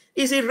believe.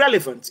 It's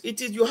irrelevant.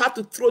 You have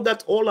to throw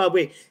that all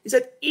away. He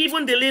said,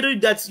 even the little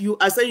that you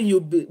are saying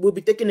will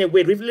be taken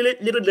away,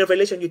 little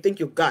revelation you think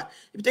you got,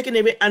 you'll be taken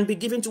away and be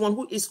given to one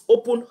who is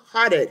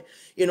open-hearted,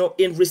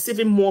 in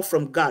receiving more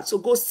from God. So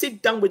go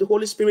sit down with the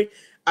Holy Spirit,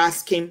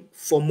 ask him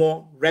for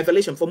more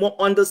revelation, for more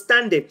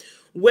understanding.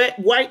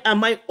 Why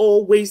am I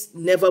always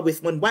never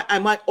with money? Why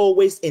am I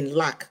always in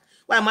lack?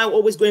 Why am I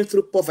always going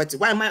through poverty?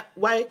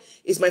 Why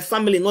is my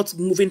family not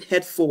moving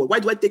head forward? Why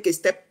do I take a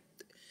step,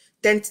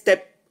 10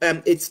 step,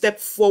 a step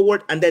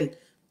forward and then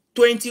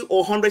 20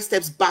 or 100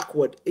 steps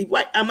backward?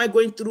 Why am I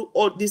going through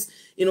all this?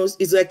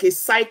 It's like a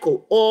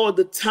cycle all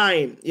the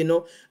time.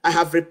 I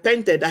have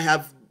repented, I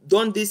have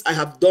done this, I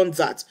have done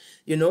that.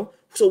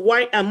 So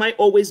why am I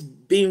always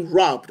being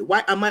robbed?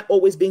 Why am I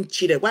always being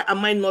cheated? Why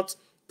am I not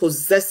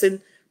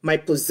possessing my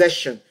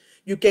possession?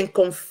 You can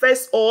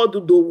confess all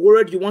the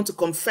word you want to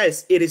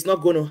confess. It is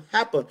not going to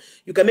happen.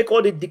 You can make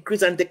all the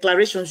decrees and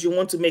declarations you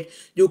want to make.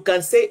 You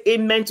can say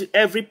amen to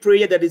every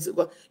prayer that is.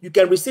 You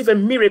can receive a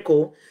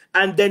miracle,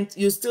 and then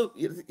you still,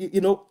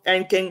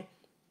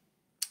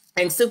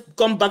 and still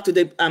come back to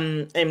the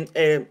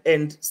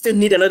and still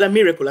need another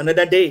miracle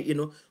another day.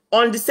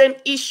 On the same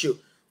issue,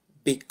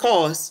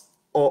 because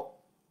or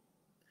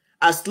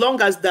as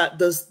long as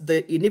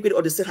the iniquity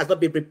or the sin has not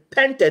been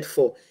repented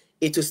for,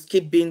 it will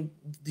keep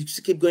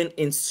going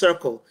in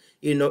circle.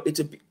 It will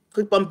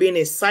keep on being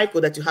a cycle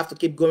that you have to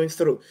keep going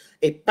through,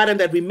 a pattern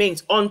that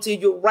remains until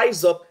you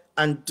rise up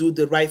and do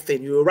the right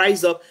thing. You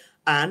rise up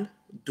and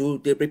do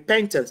the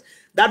repentance.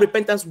 That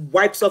repentance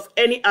wipes off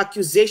any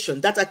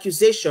accusation, that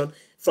accusation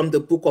from the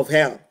book of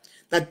hell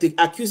that the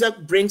accuser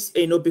brings,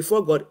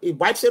 before God. It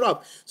wipes it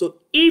off. So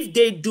if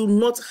they do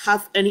not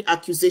have any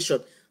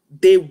accusation,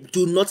 they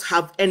do not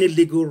have any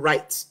legal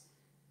right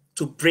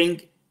to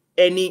bring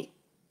any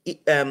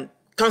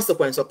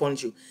consequence upon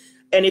you,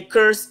 any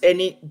curse,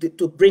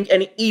 to bring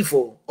any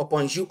evil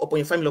upon you, upon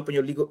your family,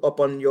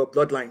 upon your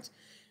bloodlines.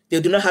 They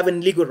do not have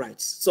any legal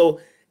rights. So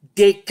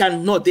they are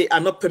not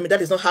permitted.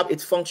 That is not how it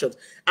functions.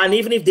 And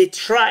even if they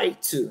try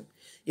to,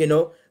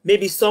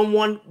 maybe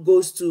someone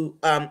goes to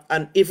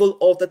an evil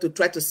altar to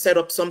try to set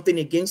up something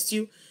against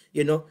you,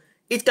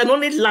 it can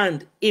only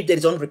land if there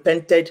is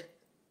unrepented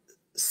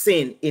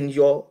sin in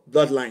your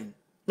bloodline,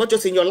 not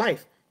just in your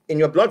life, in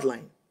your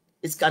bloodline.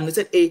 We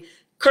said a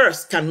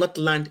curse cannot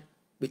land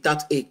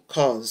without a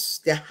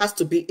cause. There has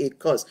to be a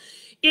cause.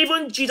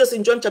 Even Jesus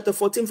in John chapter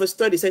 14 verse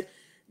 30 said,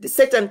 the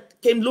Satan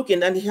came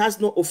looking and he has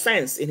no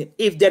offense in it.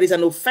 If there is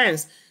an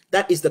offense,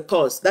 that is the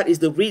cause. That is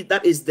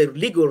the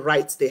legal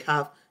rights they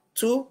have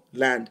to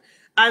land.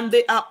 And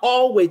they are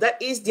always,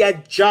 that is their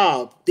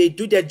job. They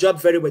do their job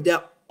very well. They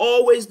are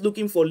always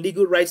looking for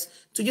legal rights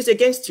to use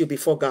against you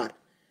before God.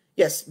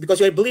 Yes, because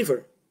you're a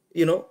believer.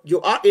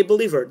 You are a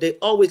believer. They're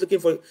always looking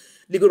for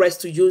legal rights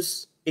to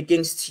use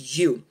against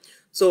you.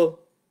 So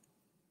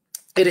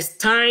it is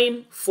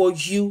time for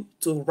you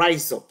to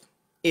rise up.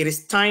 It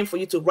is time for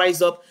you to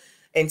rise up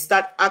and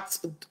start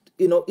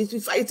if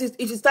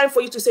it's time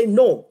for you to say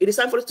no, it is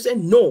time for us to say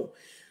no.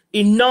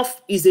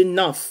 Enough is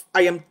enough.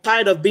 I am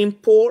tired of being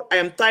poor. I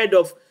am tired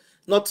of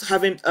not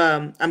having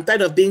I'm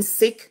tired of being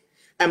sick.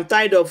 I'm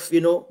tired of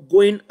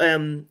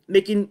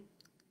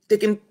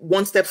taking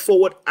one step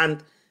forward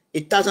and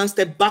 1,000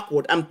 steps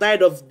backward. I'm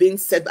tired of being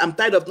said. I'm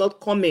tired of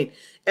not coming.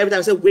 Every time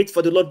I say, wait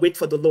for the Lord, wait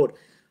for the Lord.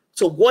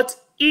 So what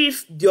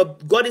if your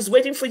God is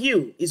waiting for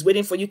you? He's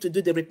waiting for you to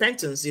do the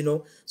repentance,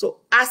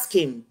 So ask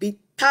him, be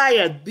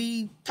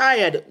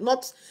tired.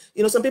 Not,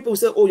 some people will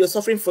say, oh, you're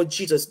suffering for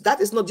Jesus. That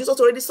is not, Jesus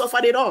already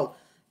suffered it all.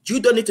 You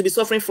don't need to be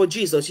suffering for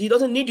Jesus. He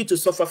doesn't need you to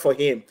suffer for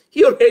him.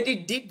 He already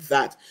did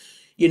that,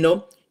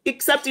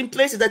 except in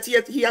places that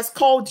he has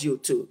called you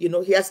to,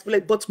 he has,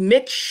 but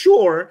make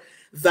sure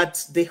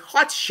that the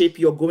hardship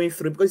you're going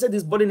through, because he said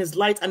this burden is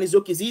light and his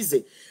yoke is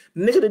easy.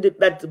 Make sure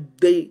that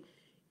the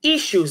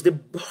issues, the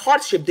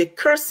hardship, the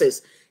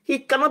curses, he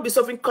cannot be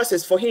suffering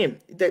curses for him.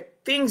 The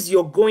things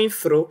you're going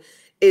through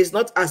is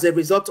not as a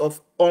result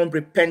of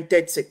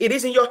unrepented sin. It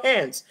is in your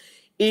hands.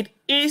 It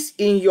is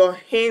in your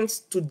hands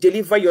to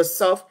deliver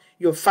yourself,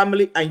 your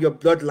family, and your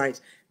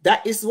bloodlines.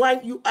 That is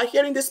why you are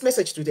hearing this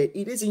message today.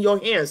 It is in your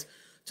hands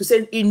to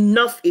say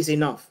enough is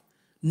enough.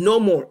 No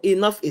more.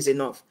 Enough is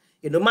enough.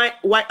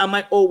 Why am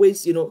I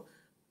always,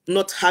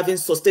 not having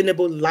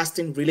sustainable,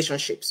 lasting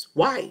relationships?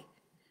 Why?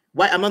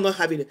 Why am I not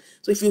having it?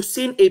 So if you've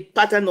seen a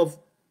pattern of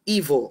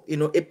evil,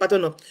 a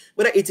pattern of,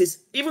 whether it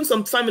is even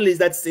some families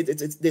that say,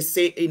 they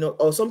say,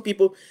 or some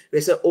people, they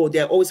say, oh,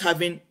 they're always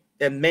having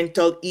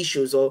mental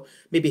issues or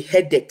maybe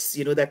headaches,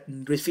 that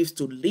refuse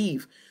to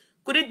leave.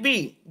 Could it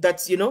be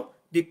that,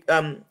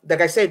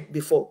 like I said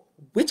before,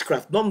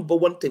 witchcraft, number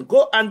one thing?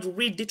 Go and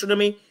read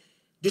Deuteronomy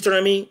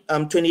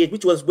 28,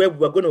 which was where we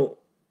were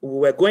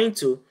going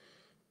to,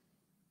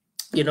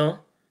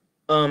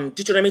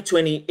 Deuteronomy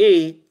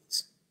 28,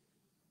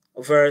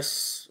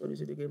 verse, what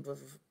is it again?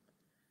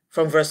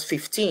 From verse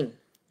 15.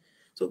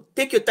 So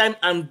take your time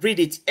and read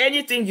it.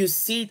 Anything you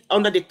see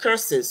under the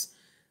curses,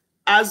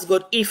 ask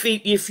God.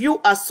 If you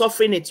are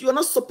suffering it, you are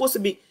not supposed to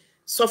be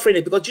suffering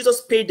it, because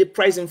Jesus paid the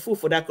price in full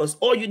for that curse.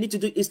 All you need to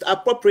do is to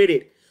appropriate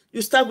it.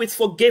 You start with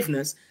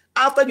forgiveness.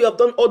 After you have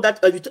done all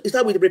that, you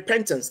start with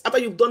repentance. After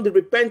you've done the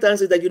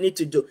repentances that you need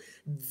to do,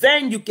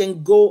 then you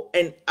can go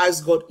and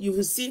ask God. You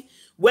will see,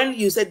 when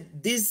you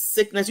said this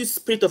sickness, you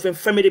spirit of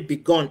infirmity be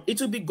gone, it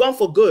will be gone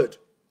for good.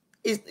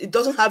 It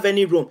doesn't have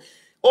any room.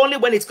 Only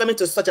when it's coming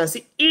to such and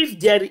see if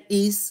there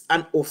is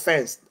an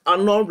offense,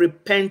 an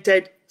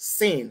unrepented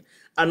sin,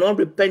 an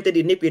unrepented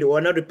iniquity, or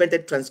an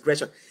unrepented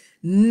transgression.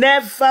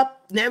 Never,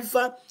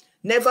 never,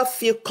 never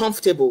feel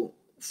comfortable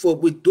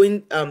with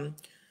doing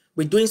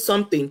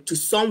something to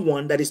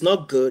someone that is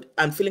not good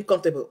and feeling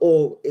comfortable.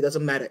 Oh, it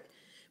doesn't matter,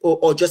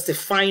 or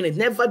justifying it.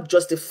 Never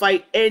justify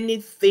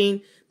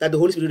anything that the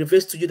Holy Spirit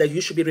reveals to you that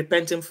you should be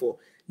repenting for.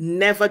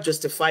 Never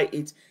justify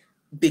it,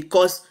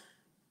 because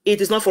it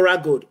is not for our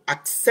good.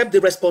 Accept the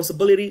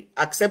responsibility,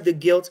 accept the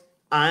guilt,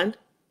 and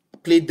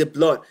plead the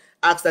blood.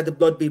 Ask that the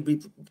blood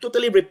be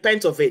totally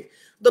repent of it.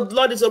 The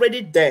blood is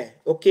already there,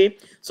 okay?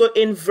 So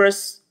in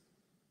verse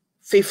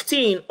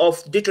 15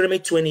 of Deuteronomy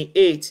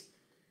 28,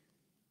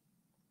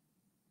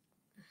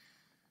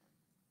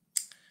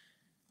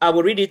 I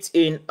will read it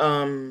in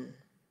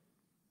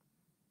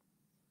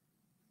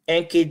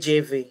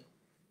NKJV. It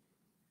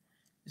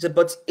said,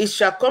 but it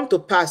shall come to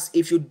pass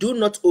if you do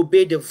not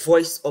obey the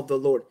voice of the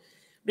Lord.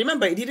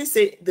 Remember, he didn't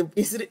say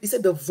he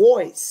said the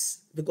voice,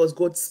 because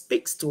God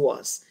speaks to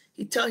us.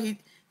 He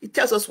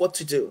tells us what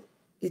to do.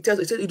 He said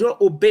you don't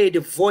obey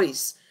the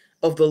voice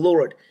of the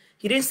Lord.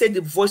 He didn't say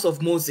the voice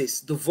of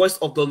Moses, the voice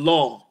of the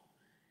law.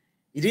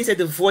 He didn't say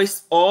the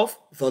voice of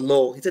the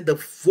law. He said the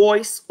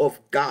voice of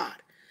God,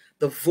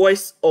 the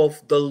voice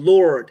of the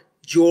Lord,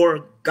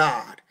 your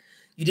God.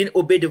 You didn't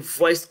obey the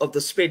voice of the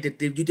Spirit.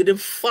 You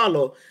didn't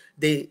follow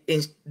the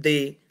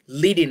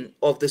leading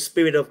of the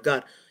Spirit of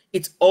God.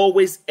 It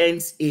always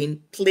ends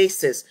in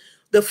places.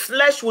 The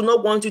flesh will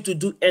not want you to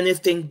do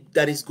anything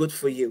that is good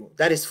for you.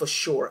 That is for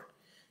sure.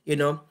 You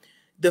know,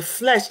 the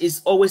flesh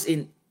is always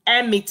in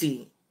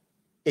enmity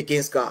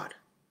against God.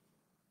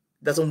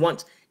 Doesn't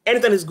want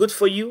anything that is good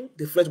for you.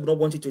 The flesh will not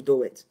want you to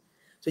do it.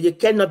 So you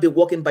cannot be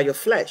walking by your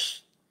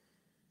flesh.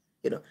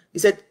 You know, he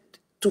said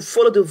to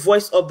follow the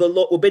voice of the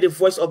Lord, obey the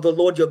voice of the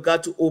Lord your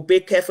God, to obey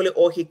carefully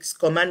all his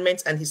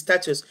commandments and his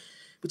statutes,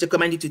 which I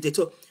command you today.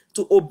 So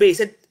to obey. He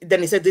said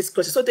this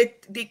question. So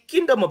the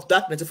kingdom of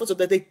darkness, the first of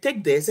that, they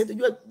take this, said,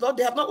 Lord,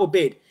 they have not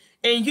obeyed.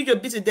 And you're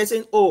busy there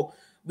saying, oh,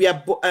 we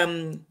are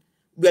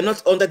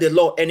not under the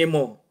law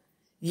anymore.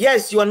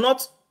 Yes, you are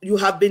not. You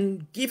have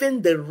been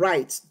given the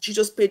right.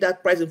 Jesus paid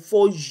that price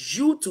for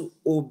you to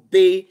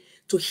obey,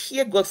 to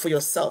hear God for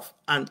yourself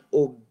and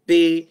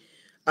obey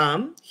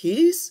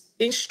his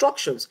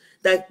instructions.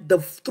 That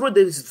through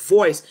this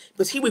voice,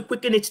 because he will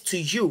quicken it to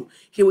you.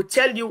 He will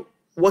tell you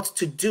what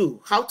to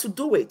do, how to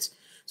do it.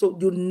 So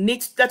you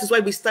need, that is why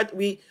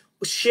we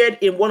shared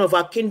in one of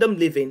our kingdom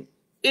living,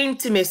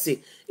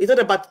 intimacy. It's not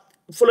about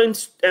following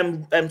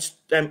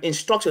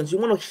instructions. You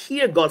want to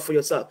hear God for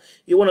yourself.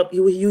 You want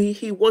to,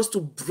 he wants to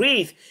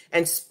breathe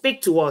and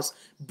speak to us,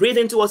 breathe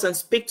into us and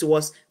speak to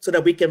us so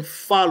that we can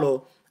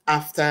follow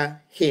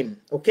after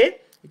him. Okay?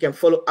 You can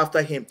follow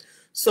after him.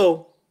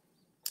 So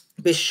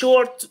be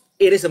sure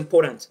it is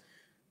important.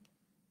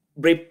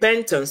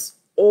 Repentance,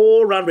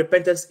 all around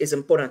repentance is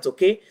important.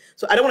 Okay?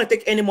 So I don't want to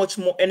take any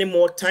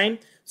more time.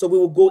 So we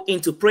will go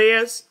into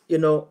prayers, you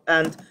know,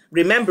 and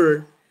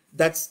remember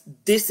that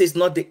this is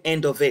not the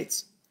end of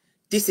it.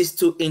 This is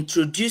to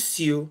introduce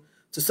you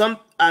to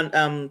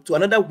to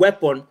another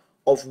weapon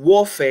of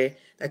warfare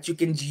that you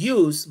can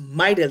use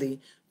mightily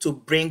to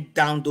bring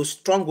down those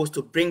strongholds,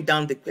 to bring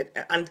down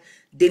and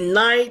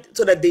deny,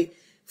 so that the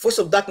force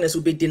of darkness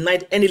will be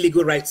denied any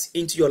legal rights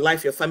into your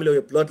life, your family, or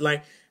your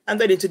bloodline, and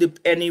then into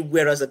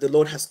anywhere else that the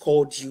Lord has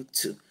called you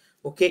to.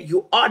 Okay,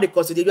 you are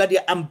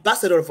the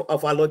ambassador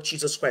of our Lord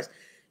Jesus Christ.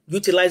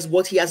 Utilize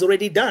what he has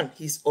already done.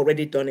 He's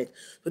already done it.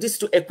 So this is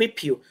to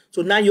equip you.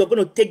 So now you're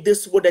going to take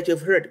this word that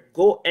you've heard,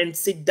 go and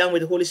sit down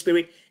with the Holy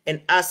Spirit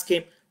and ask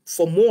him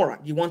for more.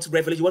 You want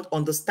revelation, you want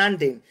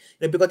understanding,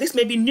 because this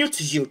may be new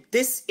to you.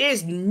 This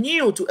is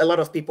new to a lot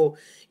of people.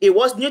 It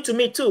was new to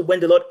me too when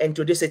the Lord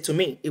introduced it to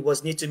me. It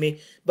was new to me,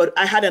 but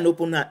I had an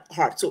open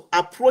heart. So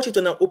approach it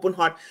with an open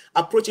heart,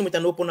 approach him with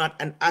an open heart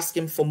and ask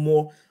him for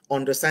more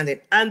understanding,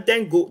 and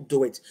then go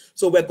do it.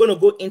 So we're going to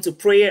go into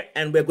prayer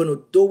and we're going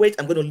to do it.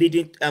 I'm going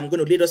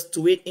to lead us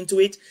into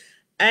it,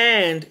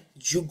 and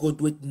you go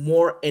do it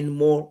more and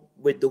more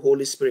with the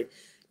Holy Spirit.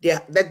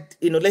 Let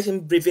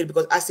him reveal,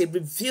 because as he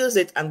reveals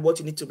it and what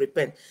you need to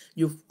repent,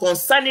 you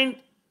concerning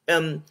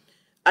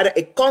either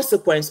a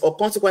consequence or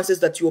consequences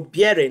that you're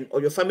bearing,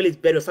 or your family is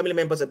bearing, your family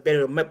members are bearing,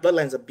 your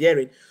bloodlines are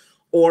bearing,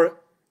 or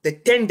the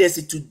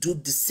tendency to do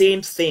the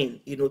same thing,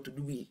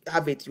 we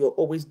have it, you're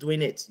always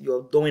doing it,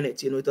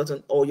 it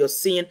doesn't, or you're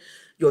seeing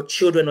your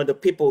children or the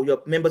people, your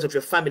members of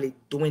your family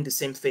doing the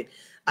same thing.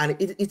 And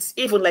it's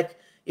even like,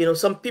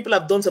 some people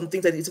have done some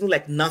things that it's even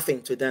like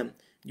nothing to them.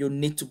 You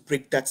need to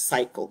break that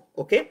cycle,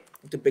 okay?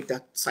 To break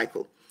that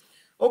cycle.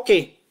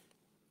 Okay.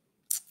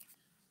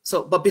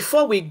 So, but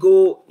before we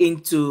go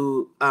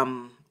into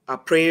our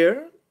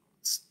prayer,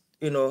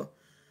 the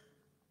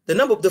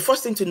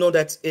first thing to know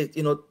that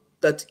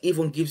that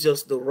even gives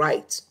us the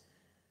right,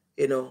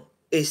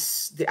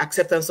 is the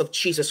acceptance of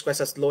Jesus Christ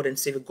as Lord and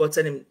Savior. God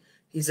sent him,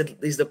 he's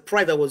the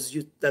price that was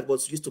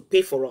used to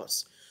pay for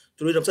us,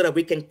 to read them, so that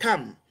we can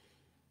come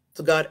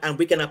to God, and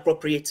we can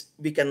appropriate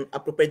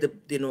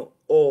the,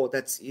 all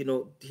that,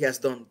 he has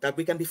done, that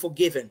we can be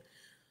forgiven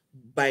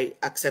by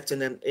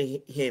accepting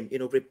him,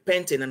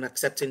 repenting and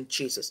accepting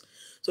Jesus.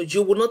 So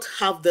you will not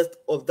have that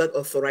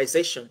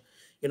authorization.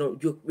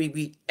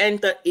 We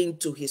enter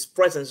into his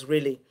presence,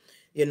 really,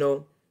 you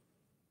know,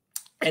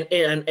 and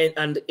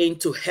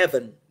into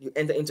heaven. You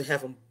enter into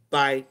heaven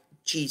by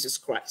Jesus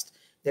Christ.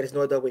 There is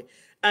no other way.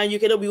 And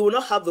we will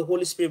not have the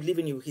Holy Spirit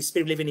living in you, his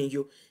spirit living in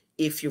you,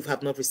 if you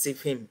have not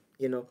received him.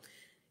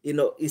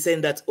 He's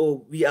saying that,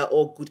 oh, we are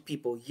all good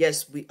people.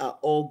 Yes, we are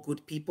all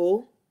good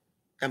people.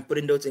 I'm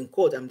putting those in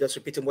quote. I'm just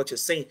repeating what you're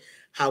saying.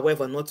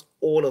 However, not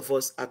all of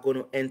us are going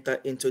to enter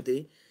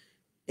into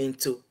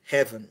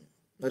heaven.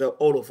 Not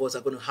all of us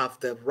are going to have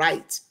the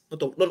right.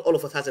 Not all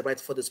of us has the right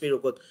for the Spirit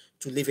of God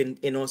to live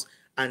in us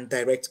and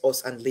direct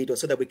us and lead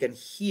us, so that we can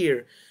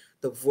hear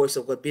the voice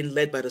of God, being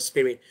led by the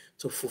Spirit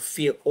to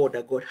fulfill all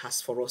that God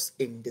has for us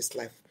in this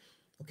life.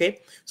 Okay?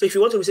 So if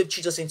you want to receive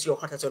Jesus into your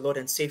heart as your Lord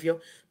and Savior,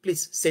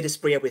 please say this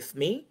prayer with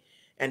me,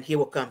 and he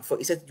will come. For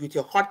he said, with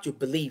your heart you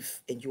believe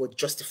and you are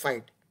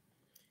justified,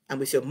 and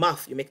with your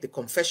mouth you make the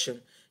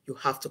confession. You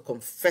have to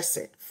confess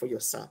it for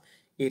yourself.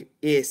 It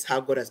is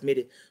how God has made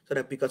it, so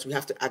that, because we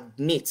have to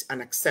admit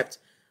and accept,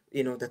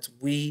 that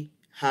we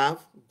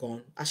have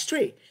gone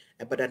astray,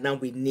 but that now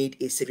we need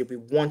a Savior. We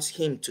want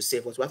him to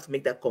save us. We have to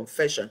make that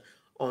confession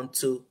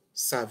unto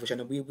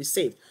salvation, and we will be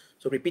saved.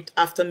 So repeat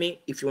after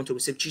me if you want to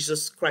receive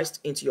Jesus Christ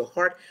into your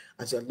heart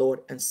as your Lord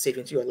and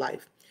Savior into your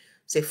life.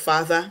 Say,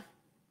 Father,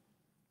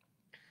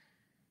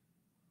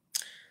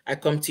 I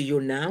come to you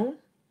now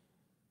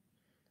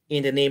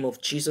in the name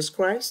of Jesus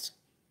Christ.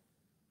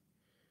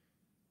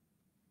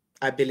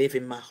 I believe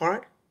in my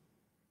heart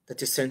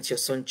that you sent your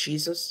son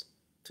Jesus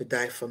to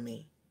die for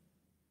me.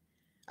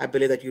 I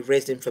believe that you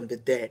raised him from the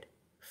dead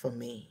for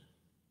me.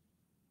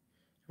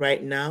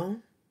 Right now,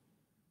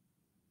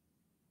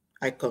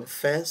 I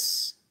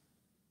confess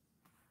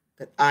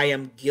that I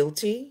am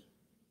guilty.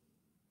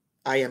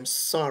 I am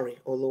sorry,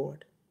 O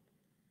Lord,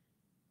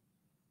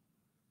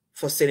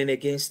 for sinning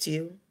against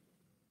you,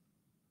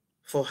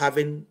 for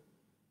having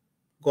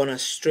gone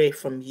astray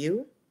from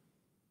you.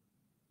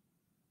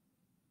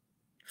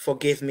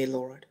 Forgive me,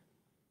 Lord.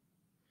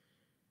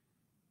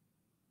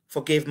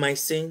 Forgive my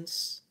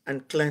sins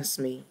and cleanse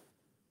me.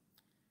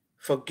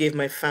 Forgive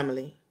my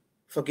family.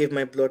 Forgive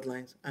my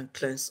bloodlines and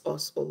cleanse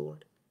us, O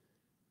Lord,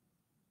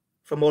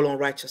 from all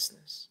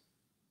unrighteousness.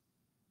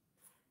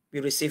 We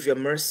receive your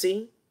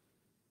mercy.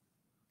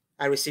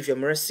 I receive your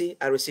mercy.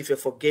 I receive your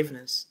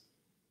forgiveness.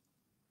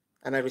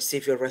 And I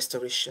receive your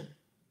restoration.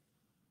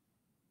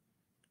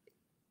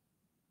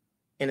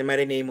 In the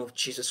mighty name of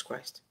Jesus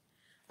Christ,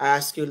 I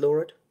ask you,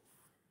 Lord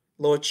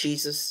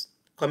Jesus,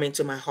 come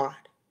into my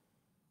heart.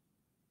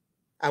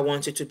 I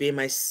want you to be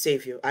my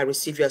Savior. I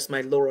receive you as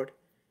my Lord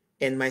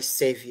and my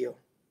Savior.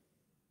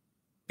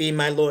 Be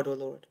my Lord, O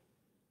Lord.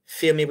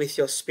 Fill me with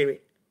your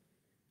Spirit.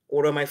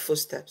 Order my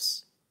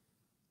footsteps.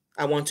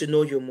 I want to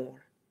know you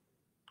more.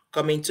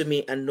 Come into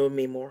me and know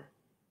me more.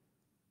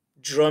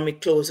 Draw me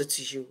closer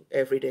to you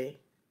every day.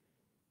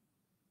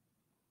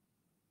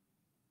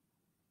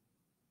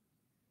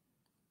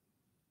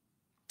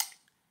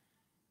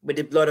 With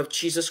the blood of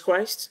Jesus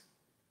Christ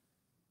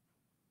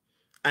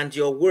and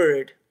your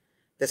word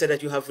that said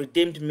that you have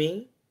redeemed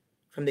me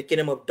from the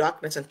kingdom of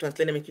darkness and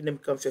translated me into the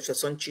kingdom of your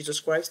son Jesus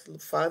Christ,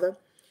 Father,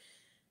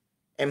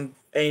 and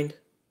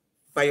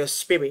by your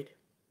Spirit,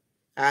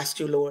 I ask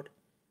you, Lord,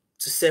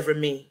 to sever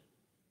me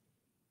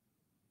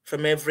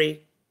from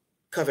every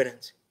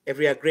covenant,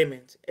 every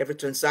agreement, every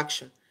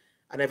transaction,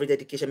 and every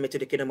dedication made to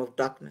the kingdom of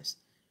darkness,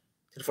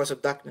 to the force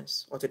of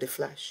darkness, or to the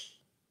flesh.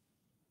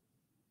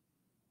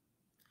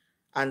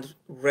 And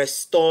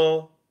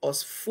restore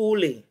us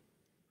fully,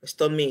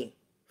 restore me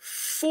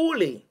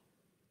fully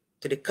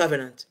to the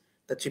covenant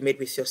that you made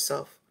with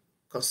yourself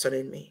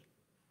concerning me.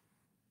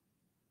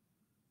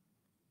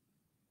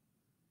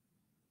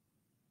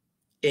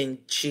 In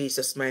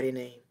Jesus' mighty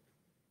name.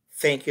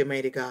 Thank you,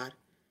 mighty God.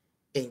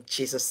 In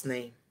Jesus'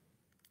 name.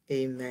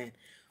 Amen.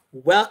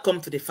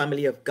 Welcome to the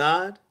family of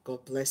God.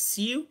 God bless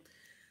you.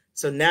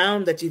 So now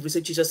that you've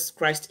received Jesus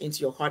Christ into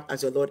your heart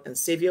as your Lord and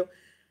Savior,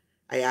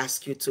 I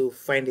ask you to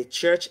find a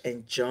church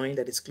and join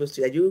that is close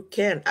to you. You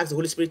can ask the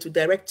Holy Spirit to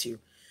direct you.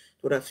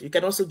 You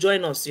can also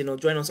join us,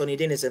 join us on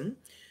Edenism.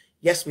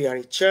 Yes, we are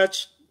a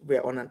church. We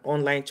are on an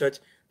online church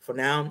for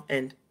now,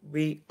 and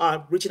we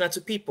are reaching out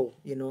to people,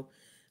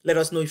 Let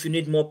us know if you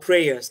need more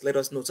prayers. Let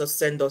us know. Just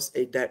send us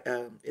a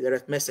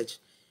direct message.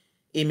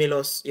 Email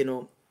us,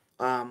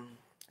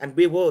 and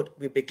we'll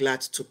be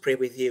glad to pray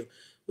with you.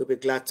 We'll be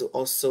glad to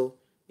also,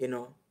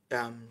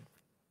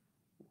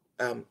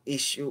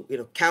 issue,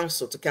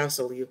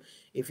 counsel you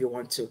if you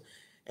want to.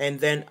 And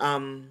then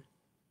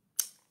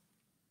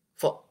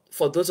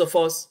for those of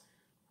us,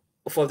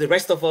 for the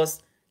rest of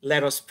us,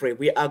 let us pray.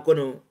 We are going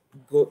to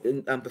go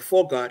in,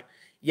 before God.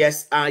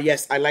 Yes, I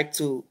like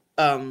to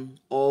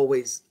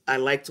always,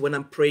 when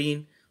I'm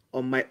praying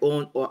on my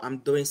own, or I'm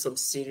doing some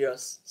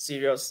serious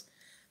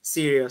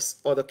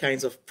other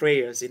kinds of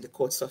prayers in the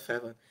courts of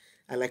heaven,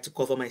 I like to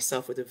cover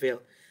myself with a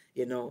veil,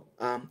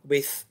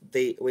 with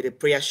the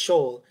prayer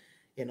shawl,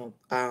 you know,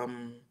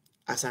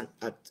 as an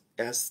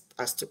as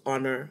to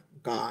honor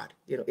God,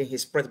 in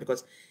His presence,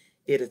 because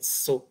it is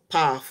so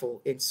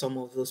powerful in some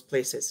of those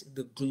places.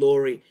 The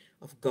glory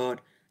of God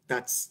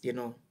that's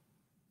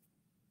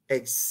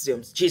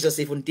exhumes. Jesus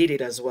even did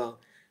it as well.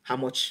 How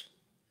much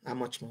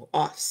more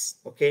us?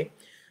 Okay.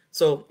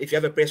 So if you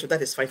have a prayer, so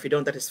that is fine. If you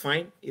don't, that is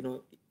fine. You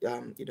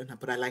don't have,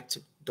 but I like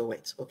to do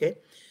it. Okay.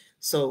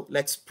 So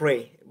let's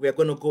pray. We are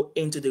going to go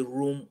into the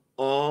room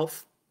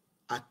of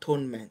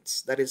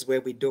atonement. That is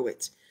where we do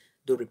it.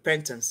 Do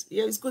repentance.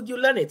 Yeah, it's good. You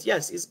learn it.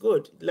 Yes, it's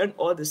good. Learn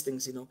all these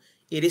things.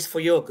 It is for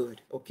your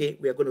good. Okay.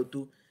 We are going to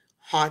do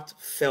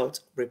heartfelt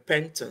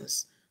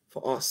repentance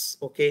for us.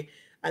 Okay.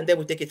 And then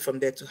we take it from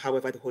there to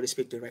however the Holy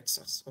Spirit directs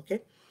us.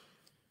 Okay.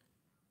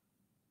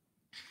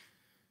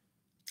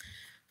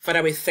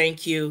 Father, we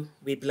thank you.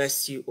 We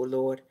bless you, O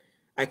Lord.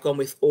 I come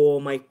with all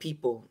my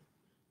people,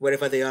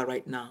 wherever they are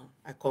right now.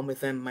 I come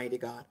with them, mighty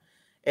God.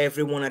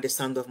 Everyone at the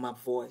sound of my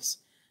voice,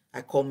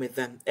 I come with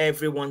them.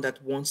 Everyone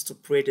that wants to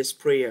pray this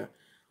prayer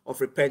of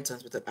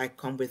repentance, I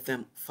come with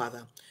them,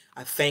 Father.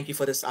 I thank you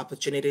for this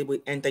opportunity.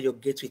 We enter your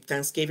gates with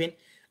thanksgiving,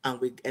 and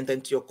we enter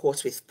into your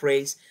courts with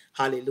praise.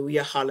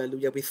 Hallelujah,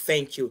 hallelujah. We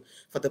thank you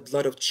for the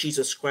blood of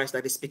Jesus Christ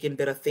that is speaking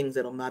better things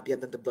than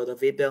than the blood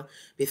of Abel.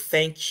 We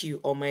thank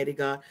you, Almighty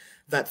God,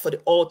 that for the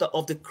altar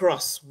of the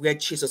cross where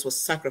Jesus was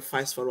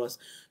sacrificed for us.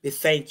 We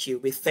thank you.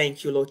 We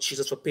thank you, Lord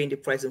Jesus, for paying the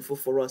price in full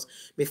for us.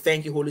 We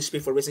thank you, Holy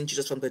Spirit, for raising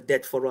Jesus from the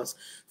dead for us.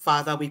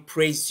 Father, we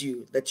praise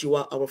you that you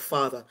are our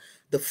Father,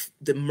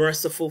 the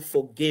merciful,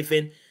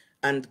 forgiving,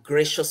 and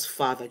gracious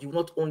Father. You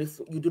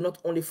do not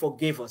only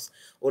forgive us,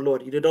 oh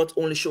Lord, you do not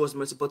only show us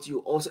mercy, but you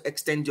also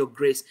extend your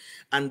grace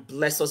and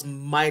bless us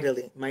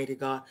mightily, mighty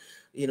God,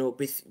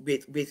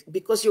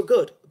 because you're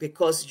good,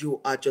 because you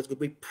are just good.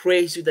 We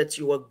praise you that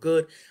you are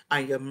good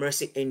and your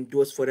mercy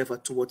endures forever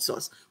towards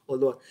us, oh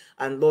Lord.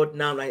 And Lord,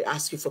 now I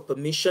ask you for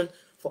permission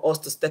for us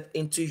to step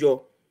into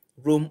your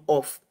room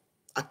of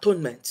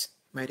atonement,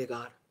 mighty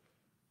God.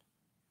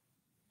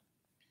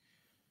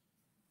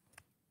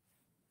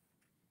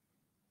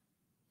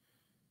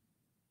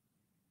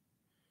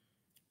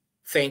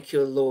 Thank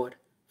you, Lord,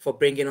 for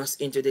bringing us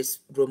into this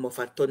room of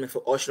atonement,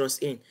 for ushering us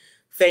in.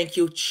 Thank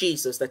you,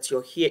 Jesus, that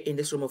you're here in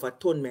this room of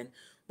atonement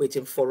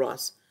waiting for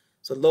us.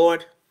 So,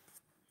 Lord,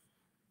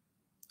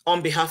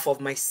 on behalf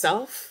of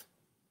myself,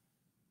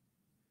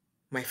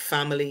 my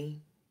family,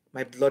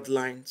 my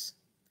bloodlines,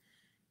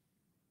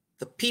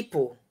 the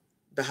people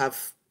that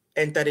have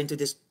entered into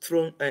this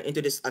room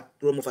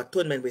of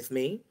atonement with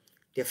me,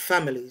 their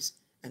families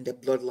and their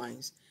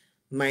bloodlines,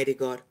 mighty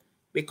God,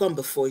 we come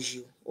before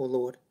you, O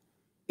Lord,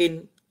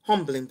 in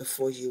humbling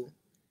before you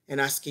and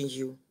asking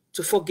you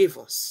to forgive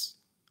us,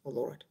 O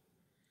Lord.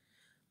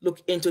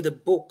 Look into the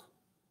book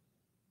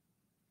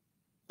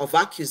of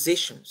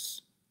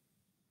accusations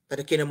that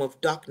the kingdom of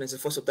darkness, the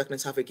force of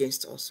darkness have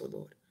against us, O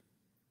Lord.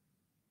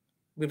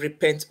 We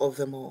repent of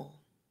them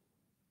all.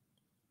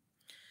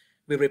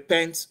 We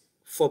repent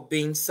for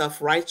being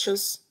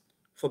self-righteous,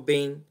 for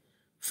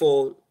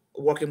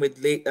working with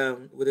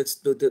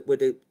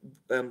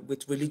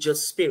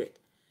religious spirit.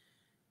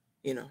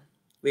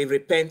 We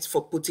repent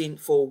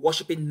for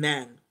worshiping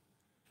man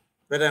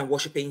rather than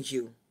worshiping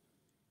you.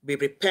 We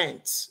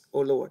repent,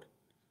 O Lord,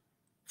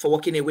 for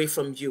walking away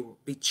from you,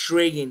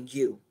 betraying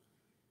you.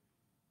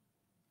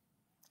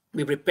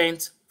 We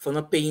repent for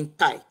not paying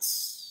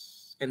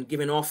tithes and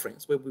giving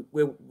offerings when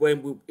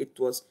it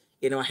was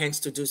in our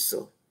hands to do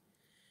so.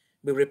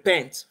 We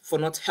repent for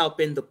not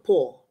helping the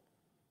poor.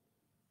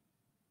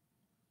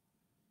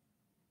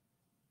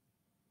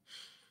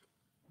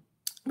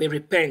 We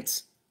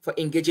repent for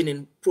engaging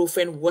in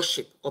profane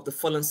worship of the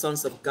fallen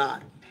sons of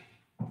God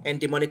and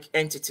demonic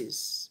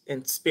entities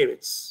and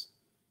spirits.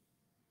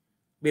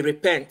 We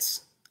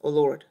repent, O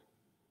Lord,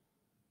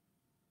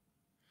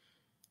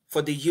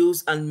 for the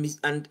use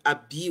and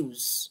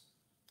abuse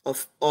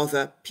of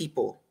other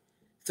people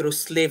through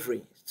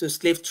slavery, through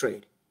slave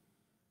trade,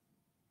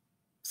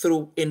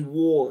 through in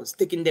wars,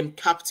 taking them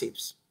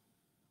captives.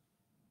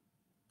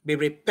 We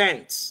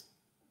repent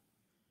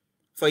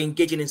for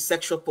engaging in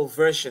sexual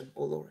perversion,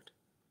 O Lord,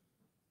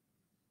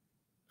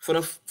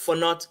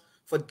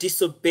 for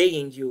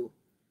disobeying you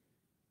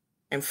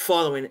and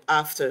following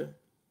after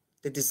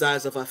the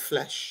desires of our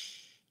flesh.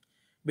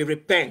 We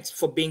repent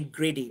for being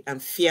greedy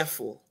and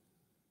fearful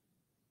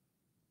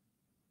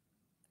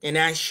and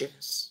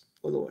anxious,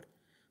 O Lord,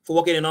 for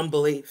walking in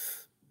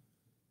unbelief.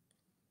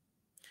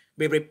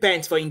 We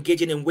repent for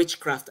engaging in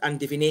witchcraft and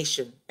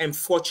divination and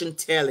fortune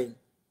telling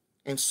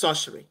and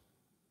sorcery.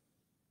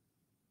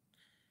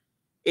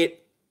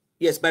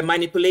 Yes, by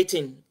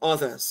manipulating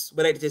others,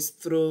 whether it is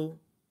through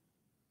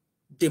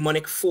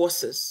demonic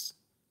forces,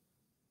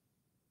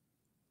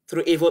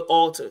 through evil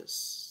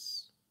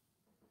altars,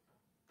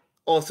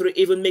 or through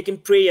even making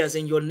prayers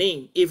in your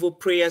name, evil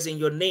prayers in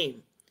your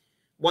name,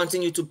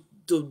 wanting you to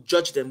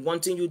judge them,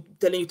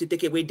 telling you to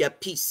take away their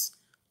peace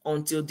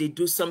until they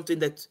do something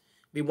that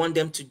we want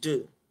them to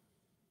do.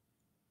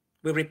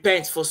 We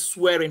repent for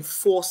swearing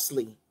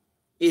falsely,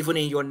 even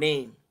in your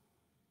name,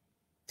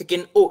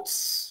 taking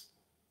oaths,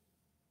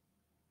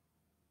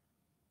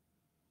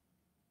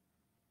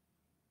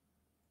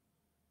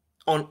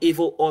 on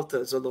evil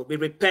altars, O Lord. We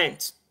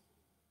repent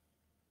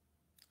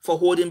for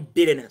holding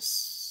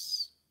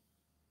bitterness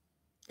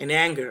and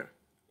anger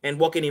and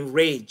walking in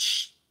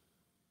rage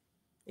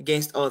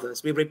against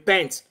others. We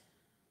repent,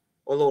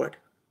 O Lord,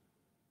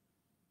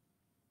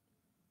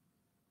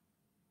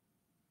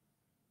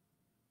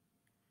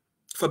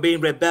 for being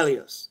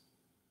rebellious,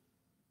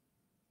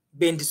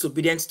 being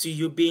disobedient to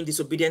you, being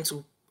disobedient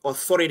to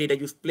authority that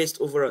you've placed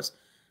over us,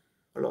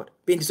 O Lord,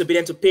 being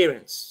disobedient to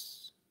parents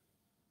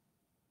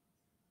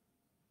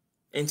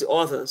and to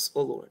others,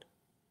 O Lord.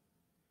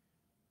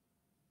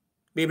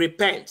 We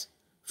repent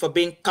for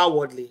being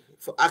cowardly,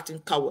 for acting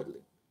cowardly.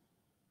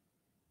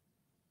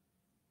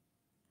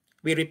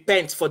 We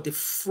repent for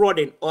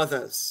defrauding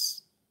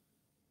others.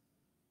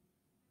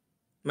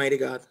 Mighty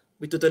God,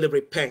 we totally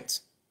repent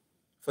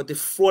for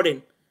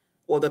defrauding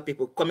other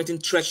people, committing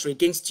treachery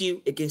against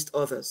you, against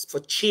others, for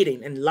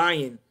cheating and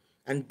lying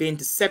and being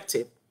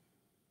deceptive.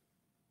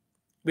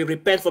 We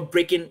repent for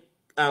breaking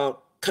our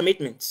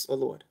commitments, oh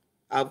Lord.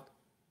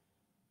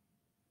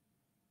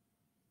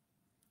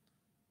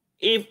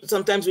 If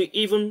sometimes we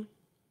even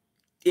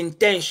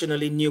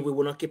intentionally knew we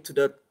will not keep to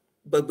that,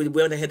 but we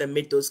went ahead and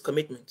made those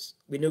commitments.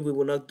 We knew we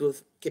will not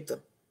keep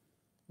them.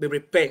 We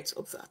repent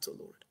of that, oh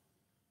Lord.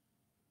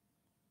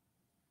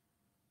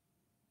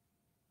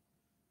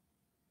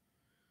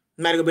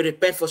 Mighty God, we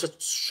repent for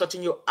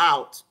shutting you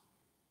out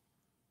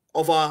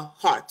of our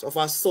hearts, of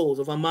our souls,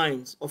 of our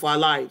minds, of our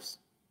lives.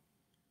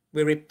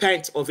 We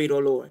repent of it, oh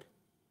Lord.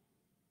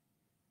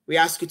 We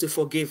ask you to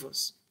forgive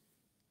us.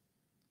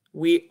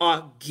 We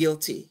are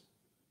guilty.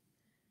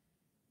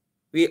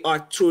 We are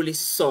truly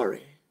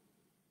sorry.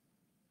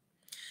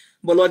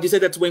 But Lord, you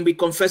said that when we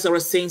confess our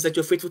sins, that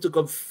you're faithful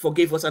to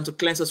forgive us and to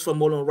cleanse us from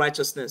all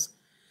unrighteousness.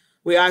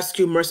 We ask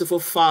you, merciful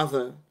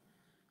Father,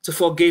 to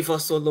forgive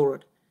us, O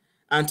Lord,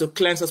 and to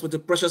cleanse us with the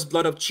precious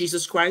blood of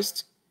Jesus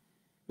Christ,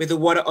 with the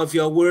water of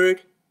your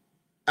word,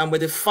 and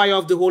with the fire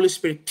of the Holy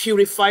Spirit.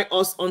 Purify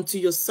us unto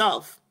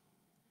yourself.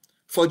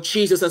 For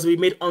Jesus has been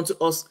made unto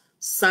us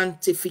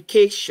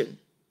sanctification.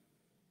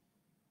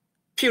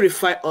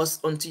 Purify us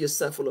unto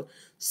yourself, O Lord.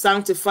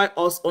 Sanctify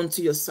us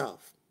unto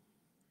yourself.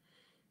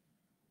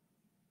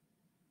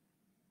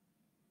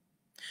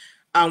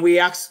 And we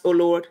ask, O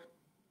Lord,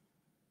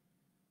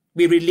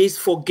 we release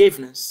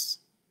forgiveness.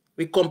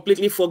 We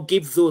completely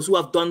forgive those who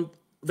have done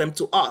them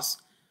to us.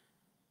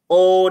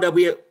 All that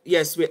we're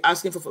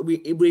asking for,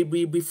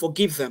 we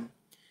forgive them.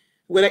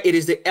 Whether it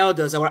is the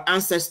elders, our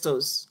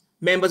ancestors,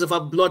 members of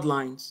our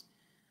bloodlines,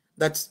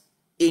 that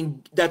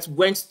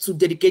went to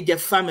dedicate their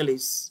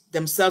families,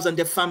 themselves and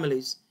their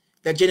families,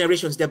 their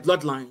generations, their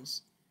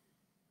bloodlines,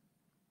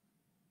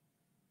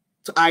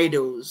 to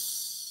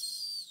idols,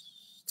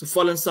 to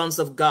fallen sons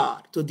of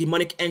God, to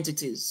demonic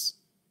entities.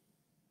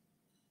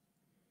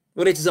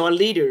 Whether it is our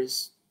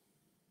leaders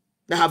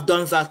that have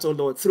done that, oh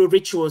Lord, through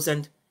rituals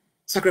and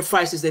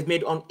sacrifices they've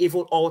made on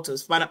evil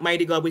altars.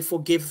 Mighty God, we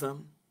forgive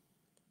them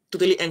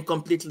totally and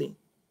completely.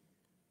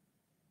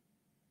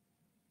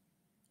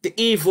 The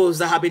evils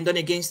that have been done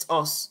against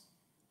us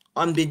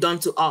and been done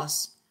to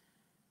us,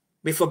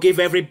 we forgive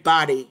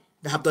everybody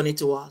that have done it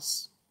to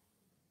us.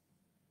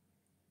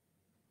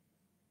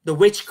 The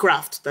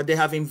witchcraft that they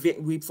have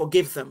we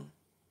forgive them.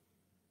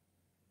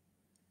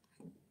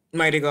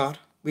 Mighty God,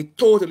 we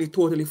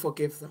totally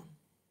forgive them.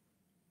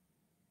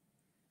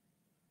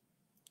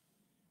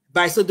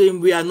 By so doing,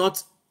 we are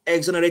not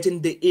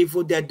exonerating the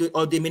evil they are doing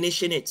or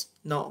diminishing it.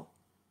 No.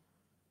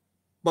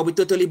 But with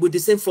the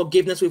same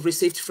forgiveness we've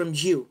received from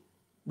you,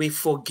 we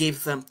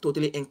forgive them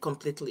totally and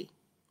completely.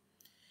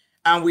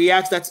 And we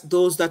ask that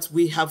those that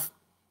we have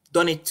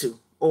done it to,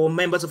 or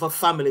members of our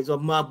families or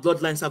our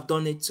bloodlines have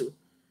done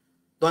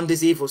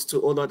these evils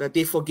to, oh Lord, that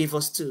they forgive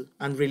us too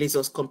and release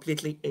us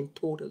completely and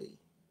totally.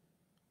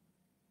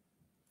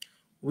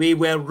 We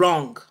were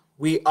wrong.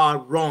 We are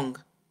wrong.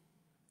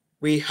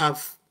 We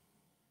have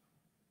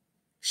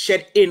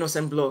shed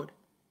innocent blood,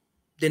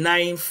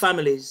 denying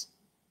families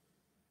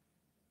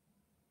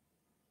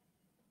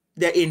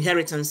their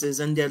inheritances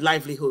and their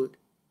livelihood.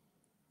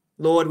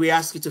 Lord, we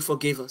ask you to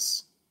forgive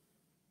us.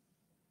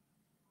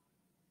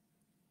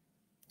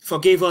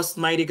 Forgive us,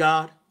 mighty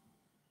God.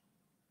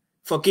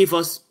 Forgive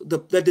us.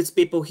 Let these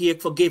people here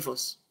forgive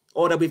us.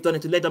 All that we've done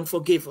it to let them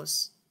forgive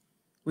us.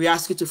 We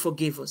ask you to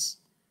forgive us.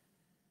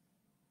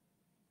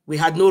 We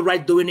had no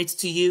right doing it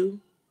to you.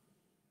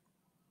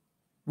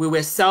 We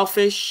were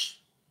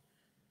selfish.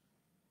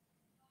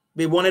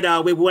 We wanted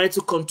our way. We wanted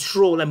to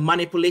control and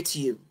manipulate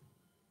you.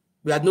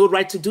 We had no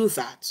right to do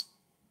that.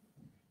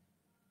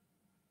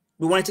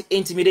 We wanted to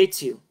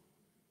intimidate you.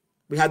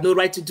 We had no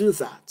right to do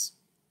that.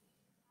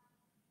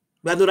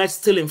 We had no right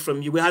stealing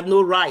from you. We had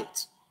no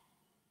right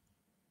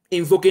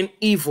invoking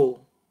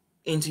evil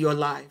into your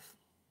life.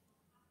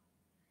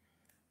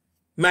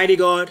 Mighty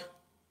God,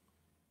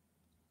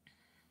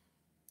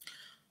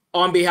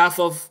 on behalf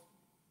of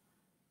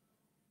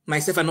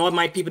Myself and all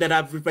my people that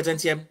I've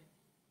represented here,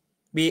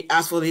 we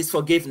ask for this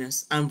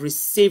forgiveness and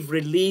receive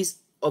release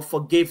of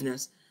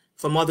forgiveness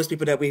from all those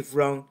people that we've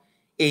wronged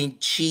in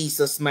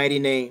Jesus' mighty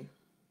name.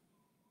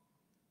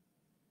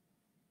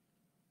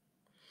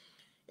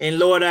 And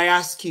Lord, I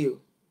ask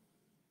you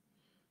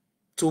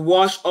to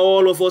wash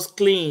all of us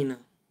clean,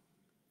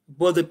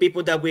 both the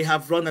people that we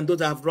have wronged and those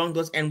that have wronged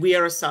us, and we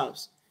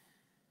ourselves.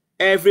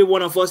 Every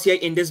one of us here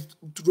in this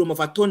room of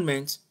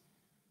atonement,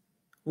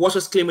 wash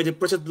us clean with the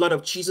precious blood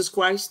of Jesus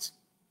Christ,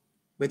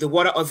 with the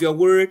water of your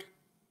word,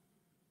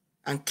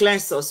 and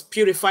cleanse us,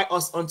 purify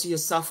us unto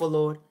yourself, O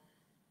Lord.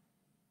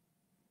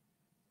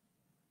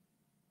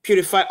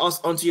 Purify us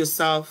unto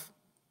yourself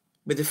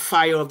with the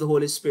fire of the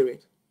Holy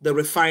Spirit, the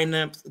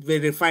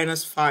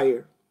refiner's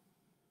fire.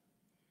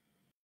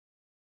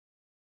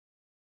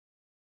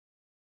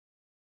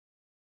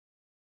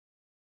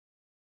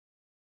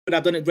 Would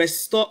have done it.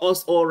 Restore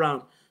us all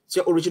around to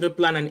your original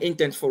plan and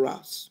intent for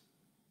us.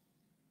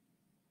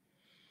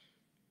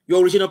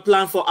 Your original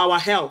plan for our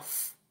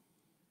health,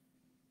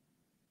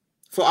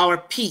 for our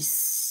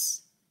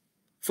peace,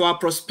 for our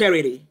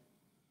prosperity,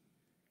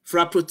 for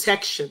our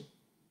protection,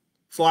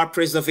 for our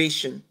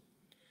preservation.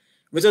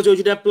 Result your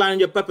original plan and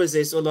your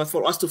purposes, O Lord,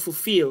 for us to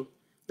fulfill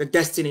the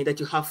destiny that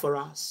you have for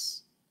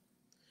us.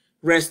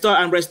 Restore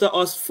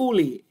us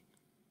fully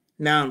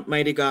now,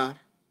 mighty God.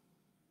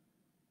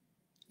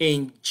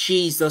 In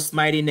Jesus'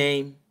 mighty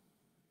name,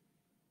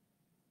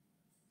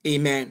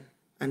 amen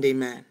and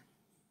amen.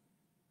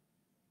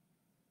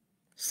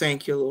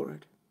 Thank you,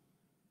 Lord.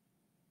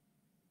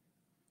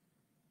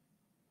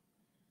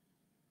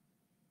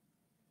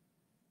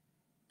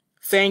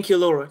 Thank you,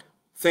 Lord.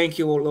 Thank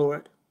you, O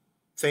Lord.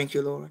 Thank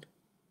you, Lord.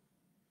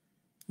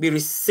 We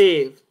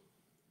receive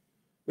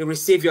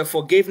your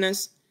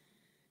forgiveness.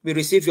 We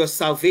receive your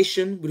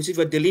salvation. We receive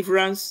your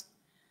deliverance.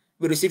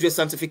 We receive your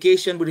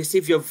sanctification. We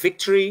receive your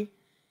victory.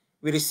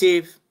 We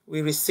receive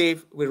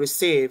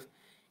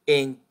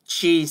in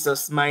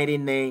Jesus' mighty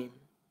name.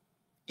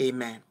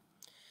 Amen.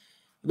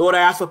 Lord, I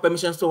ask for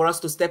permission for us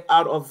to step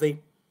out of the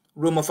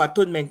room of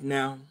atonement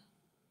now.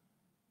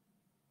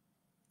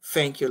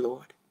 Thank you,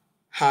 Lord.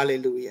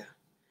 Hallelujah.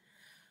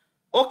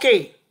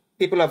 Okay,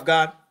 people of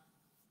God.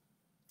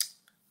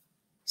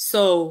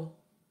 So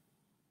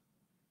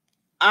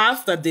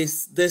after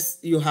this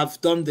you have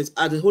done this,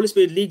 as the Holy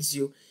Spirit leads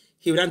you,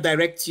 he will then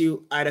direct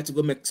you either to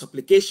go make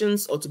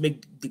supplications or to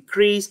make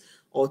decrees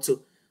or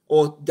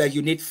that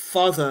you need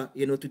further,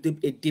 to do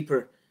a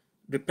deeper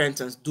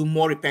repentance, do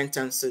more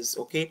repentances,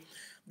 okay?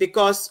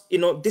 Because,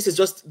 this is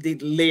just the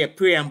layer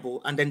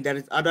preamble, and then there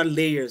is other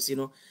layers,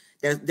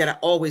 there are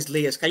always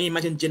layers. Can you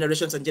imagine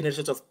generations and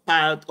generations of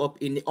piled up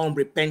in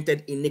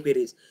unrepented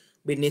iniquities?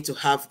 We need to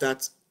have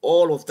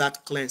all of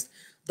that cleansed.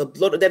 The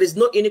blood, there is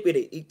no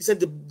iniquity. He said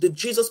the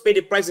Jesus paid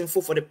the price in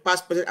full for the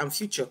past, present, and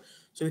future.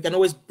 So we can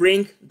always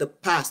bring the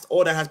past,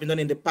 all that has been done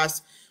in the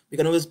past, we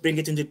can always bring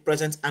it into the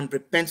present and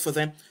repent for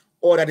them.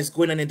 All that is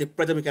going on in the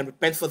present, we can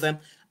repent for them.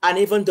 And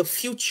even the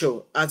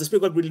future, as the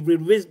Spirit God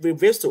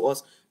reveals to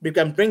us, we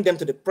can bring them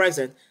to the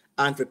present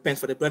and repent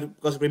for them.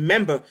 Because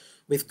remember,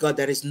 with God,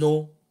 there is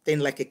no thing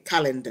like a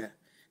calendar.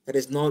 There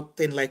is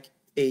nothing like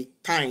a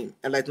time,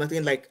 and like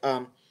nothing like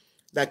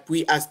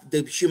we as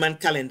the human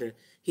calendar.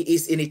 He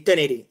is in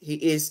eternity. He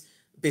is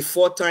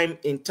before time,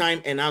 in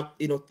time, and out.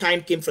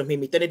 Time came from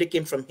him. Eternity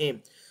came from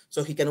him.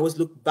 So he can always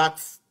look back,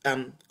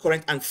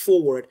 current, and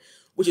forward,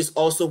 which is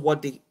also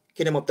what the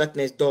kingdom of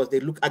darkness does. They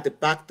look at the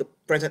back, the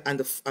present,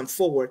 and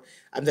forward,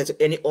 and there's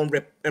any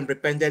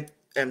unrepented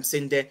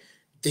sin there,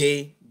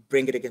 they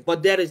bring it again.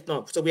 But there is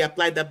not. So we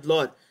apply that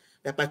blood.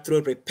 We apply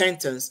through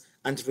repentance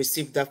and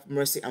receive that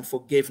mercy and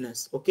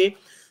forgiveness. Okay.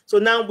 So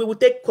now we will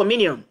take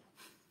communion.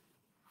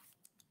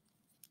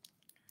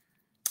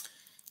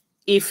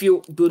 If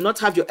you do not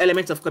have your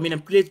element of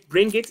communion, please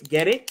bring it,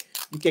 get it.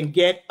 You can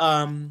get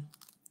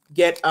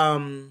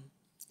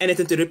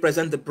anything to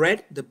represent the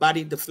bread, the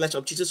body, the flesh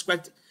of Jesus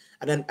Christ,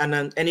 and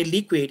then any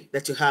liquid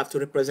that you have to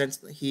represent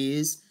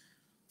his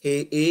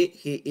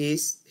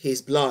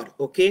blood.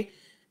 Okay,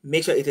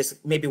 make sure it is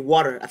maybe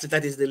water. After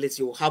that is the list.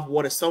 You will have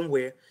water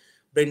somewhere.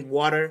 Bring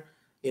water.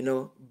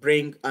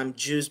 Bring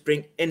juice.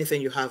 Bring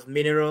anything you have,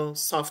 mineral,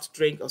 soft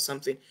drink or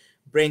something.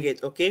 Bring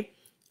it. Okay.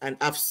 And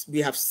we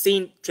have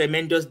seen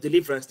tremendous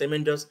deliverance,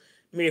 tremendous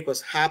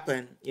miracles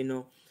happen,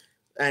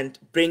 and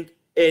bring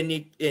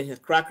any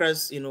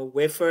crackers,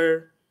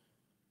 wafer,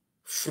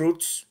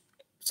 fruits,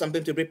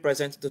 something to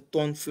represent the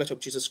torn flesh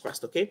of Jesus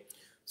Christ, okay?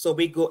 So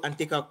we go and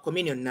take our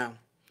communion now.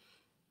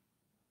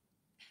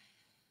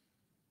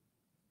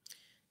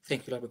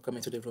 Thank you, Lord. We're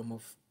coming to the room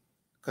of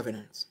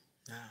covenant.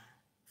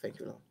 Thank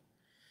you, Lord.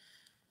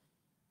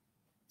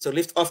 So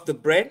lift off the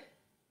bread,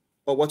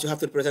 or what you have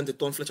to represent the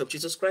torn flesh of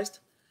Jesus Christ.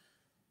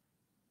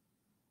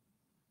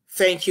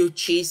 Thank you,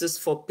 Jesus,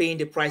 for paying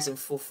the price in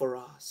full for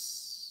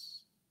us.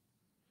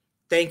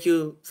 Thank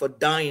you for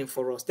dying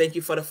for us. Thank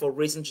you, Father, for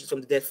raising Jesus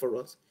from the dead for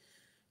us.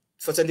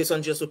 For sending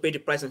Son Jesus to pay the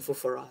price in full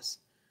for us.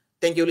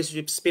 Thank you, Holy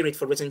Spirit,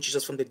 for raising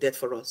Jesus from the dead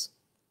for us.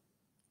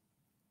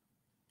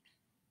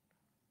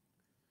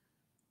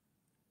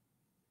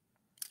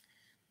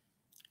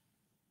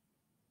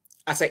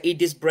 As I eat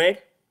this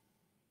bread,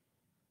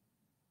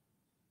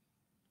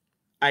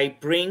 I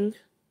bring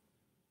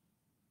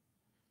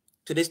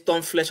to this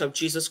torn flesh of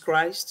Jesus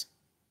Christ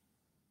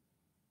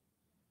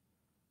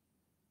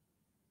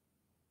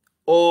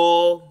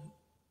all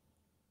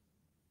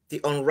the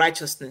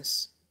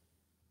unrighteousness,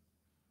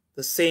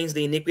 the sins,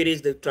 the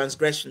iniquities, the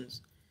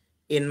transgressions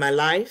in my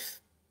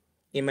life,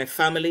 in my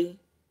family,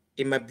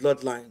 in my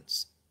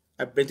bloodlines.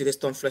 I bring to this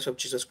torn flesh of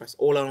Jesus Christ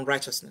all our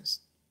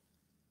unrighteousness,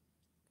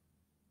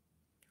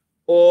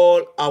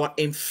 all our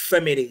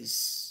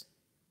infirmities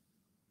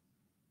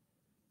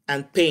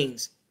and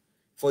pains.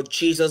 For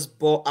Jesus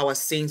bore our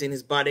sins in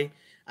his body,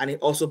 and he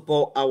also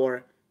bore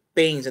our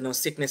pains and our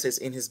sicknesses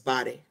in his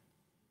body.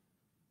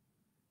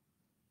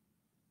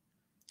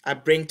 I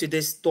bring to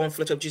this torn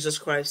flesh of Jesus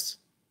Christ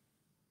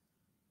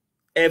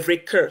every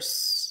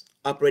curse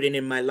operating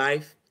in my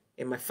life,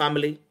 in my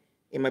family,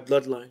 in my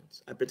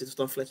bloodlines. I bring to this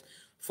torn flesh.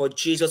 For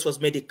Jesus was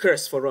made a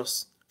curse for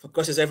us. For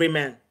curse is every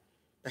man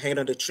that hangeth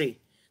on the tree,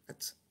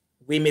 that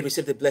we may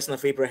receive the blessing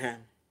of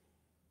Abraham.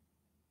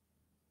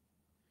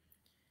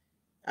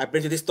 I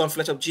bring to this torn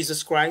flesh of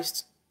Jesus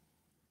Christ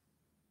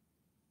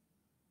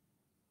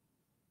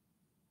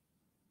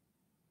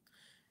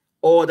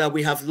all that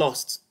we have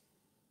lost.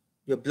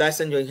 Your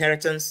blessing, your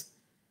inheritance,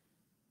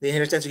 the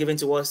inheritance given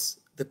to us,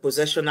 the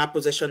possession,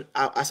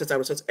 our assets, our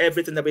resources,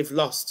 everything that we've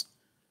lost,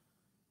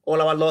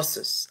 all our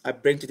losses, I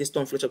bring to this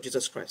torn flesh of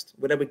Jesus Christ.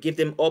 Whether we give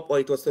them up or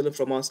it was stolen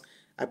from us,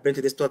 I bring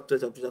to this torn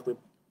flesh of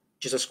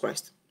Jesus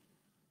Christ.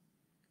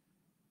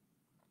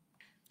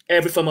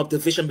 Every form of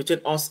division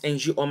between us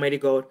and you, Almighty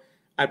God,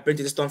 I bring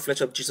to this torn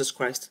flesh of Jesus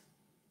Christ.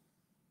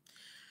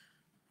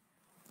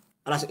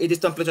 And as I eat this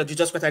torn flesh of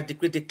Jesus Christ, I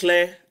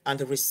declare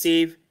and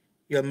receive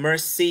your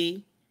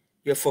mercy,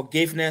 your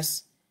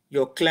forgiveness,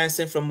 your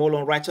cleansing from all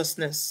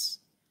unrighteousness,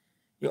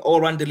 your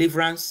all-round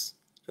deliverance,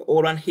 your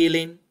all-round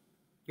healing,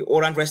 your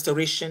all-round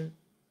restoration,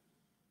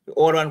 your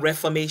all-round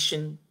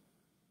reformation,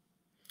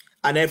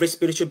 and every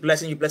spiritual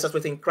blessing you bless us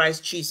with in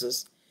Christ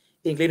Jesus,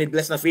 including the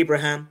blessing of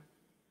Abraham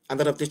and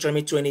that of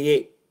Deuteronomy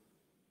 28.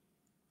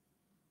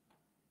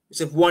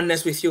 Receive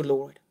oneness with you,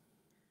 Lord.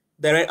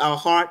 Direct our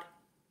heart,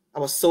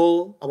 our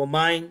soul, our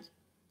mind,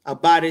 our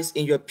bodies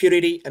in your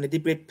purity and a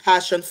deep great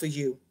passion for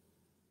you.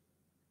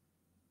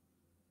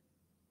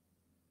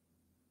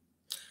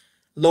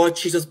 Lord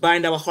Jesus,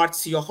 bind our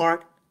hearts to your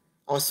heart,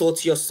 our soul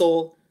to your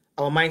soul,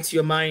 our mind to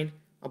your mind,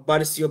 our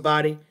bodies to your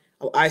body,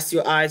 our eyes to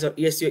your eyes, our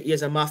ears to your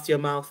ears, our mouth to your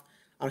mouth,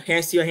 our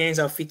hands to your hands,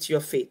 our feet to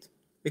your feet,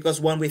 because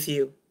one with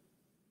you.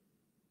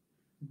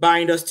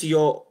 Bind us to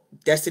your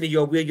destiny,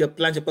 your will, your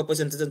plans, your purpose,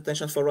 and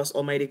intentions for us,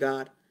 Almighty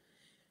God.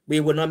 We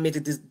will not meet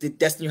the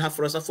destiny you have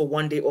for us, not for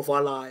one day of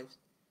our lives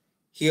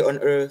here on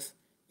earth,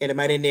 in the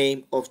mighty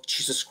name of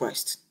Jesus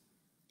Christ.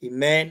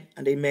 Amen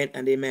and amen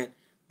and amen.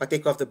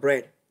 Partake of the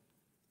bread.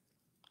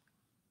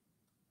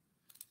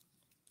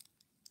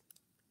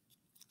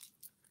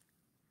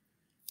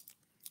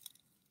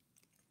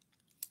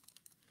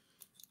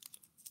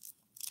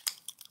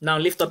 Now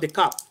lift up the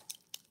cup.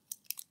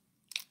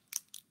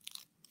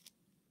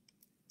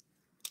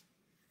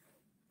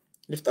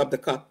 Lift up the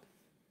cup.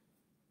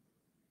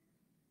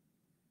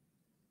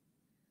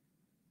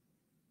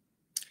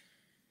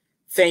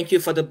 Thank you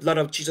for the blood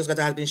of Jesus that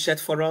has been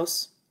shed for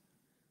us.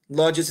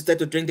 Lord, you said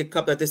to drink the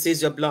cup that this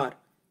is your blood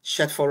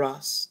shed for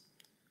us.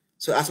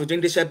 So as we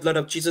drink the shed blood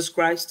of Jesus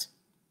Christ,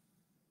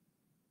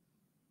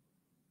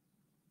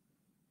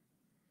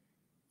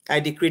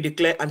 I decree,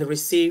 declare, and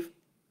receive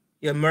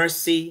your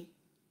mercy,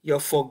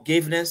 your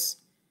forgiveness,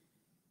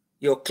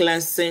 your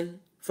cleansing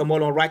from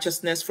all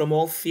unrighteousness, from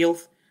all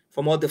filth,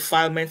 from all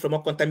defilement, from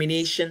all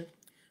contamination,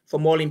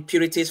 from all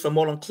impurities, from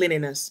all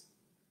uncleanness,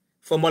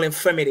 from all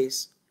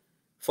infirmities.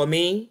 For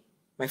me,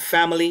 my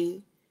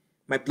family,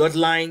 my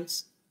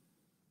bloodlines,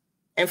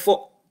 and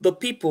for the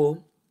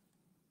people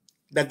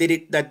that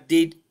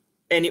did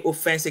any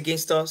offense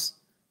against us,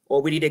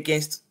 or we did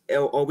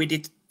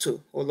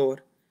too, oh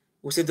Lord.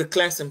 Receive the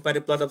cleansing by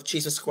the blood of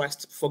Jesus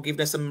Christ,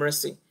 forgiveness and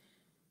mercy.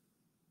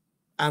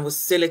 And we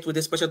seal it with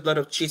the special blood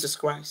of Jesus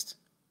Christ.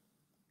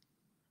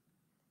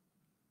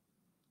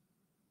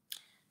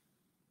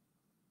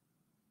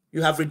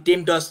 You have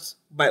redeemed us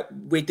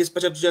with this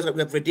special blood. You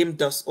have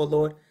redeemed us, O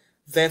Lord.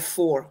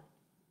 Therefore,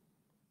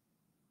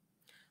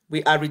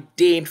 we are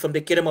redeemed from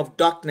the kingdom of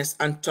darkness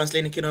and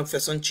translated in the kingdom of your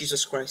Son,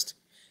 Jesus Christ.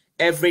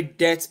 Every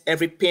debt,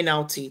 every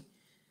penalty,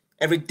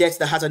 every debt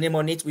that has a name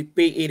on it, we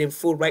pay it in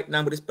full right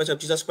now with the special of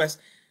Jesus Christ,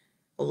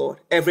 O Lord.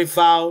 Every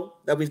vow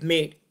that we've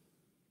made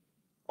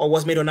or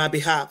was made on our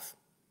behalf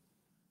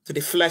to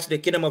the flesh, to the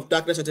kingdom of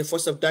darkness, to the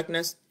force of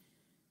darkness,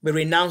 we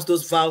renounce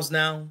those vows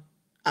now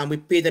and we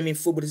pay them in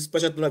full with the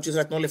special blood of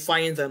Jesus,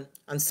 nullifying them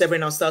and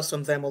severing ourselves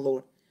from them, O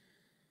Lord.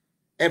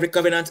 Every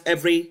covenant,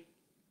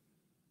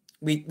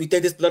 we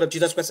take this blood of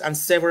Jesus Christ and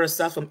sever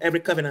ourselves from every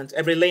covenant,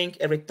 every link,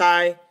 every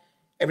tie,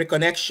 every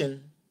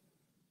connection,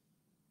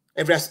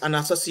 an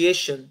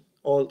association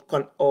or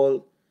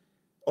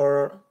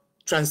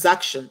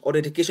transaction or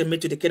dedication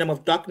made to the kingdom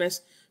of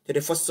darkness, to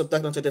the forces of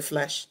darkness, to the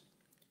flesh.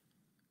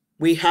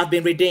 We have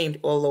been redeemed,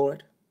 O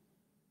Lord.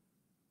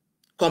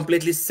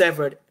 completely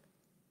severed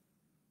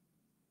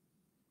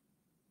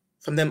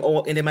from them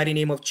all in the mighty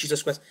name of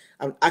Jesus Christ.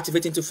 I'm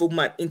activating into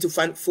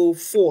full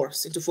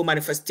force, into full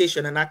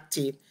manifestation and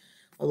active,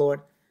 oh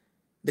Lord,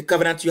 the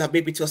covenant you have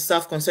made with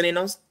yourself concerning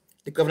us,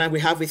 the covenant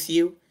we have with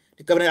you,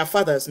 the covenant our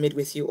fathers made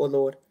with you, oh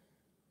Lord.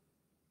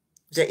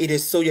 It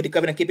is so. You're the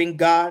covenant keeping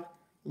God.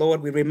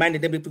 Lord, we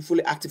reminded them to be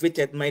fully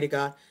activated, mighty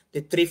God, the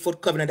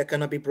threefold covenant that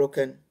cannot be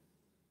broken.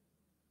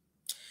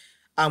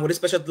 And with the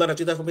special blood of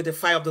Jesus, with the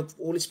fire of the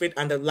Holy Spirit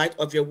and the light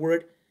of your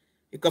word,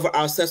 you cover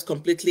ourselves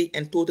completely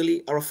and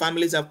totally, our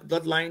families, our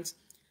bloodlines,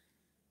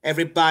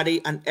 everybody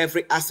and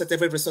every asset,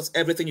 every resource,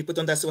 everything you put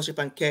under stewardship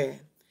and care.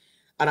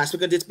 And I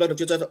speak of this blood of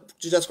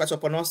Jesus Christ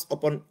upon us,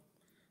 upon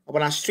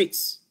our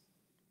streets.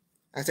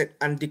 I said,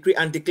 and decree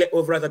and declare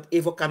over us that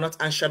evil cannot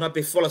and shall not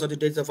befall us all the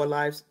days of our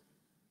lives.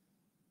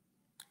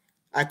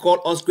 I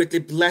call us greatly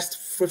blessed,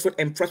 fruitful,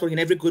 and prosperous in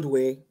every good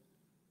way.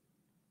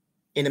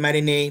 In the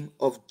mighty name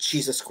of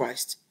Jesus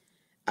Christ.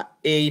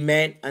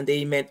 Amen and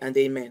amen and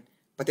amen.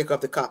 Partake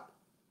of the cup.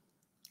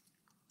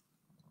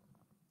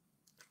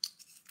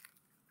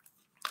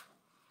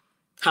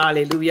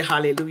 Hallelujah,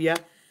 hallelujah.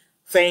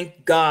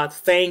 Thank God.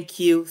 Thank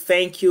you,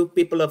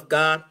 people of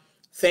God.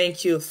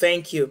 Thank you,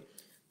 thank you.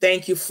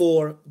 Thank you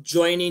for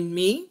joining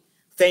me.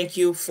 Thank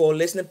you for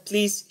listening.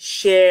 Please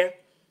share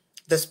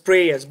these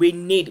prayers. We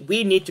need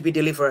to be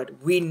delivered.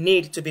 We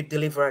need to be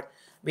delivered.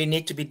 We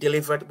need to be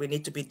delivered. We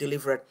need to be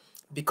delivered.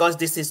 Because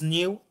this is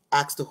new,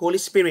 ask the Holy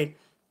Spirit.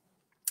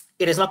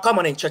 It is not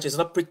common in churches.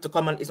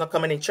 It's not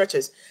common in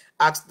churches.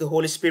 Ask the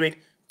Holy Spirit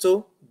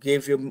to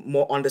give you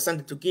more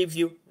understanding, to give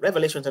you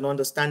revelations and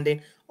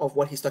understanding of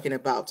what he's talking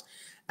about.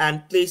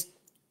 And please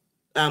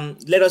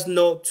let us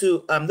know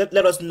too.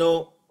 Let us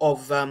know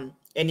of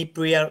any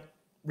prayer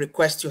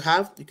request you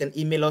have. You can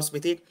email us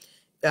with it,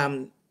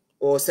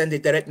 or send a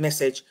direct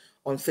message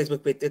on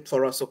Facebook with it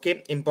for us.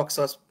 Okay, inbox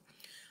us.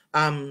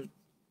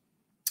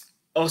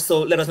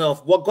 Also, let us know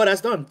of what God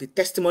has done, the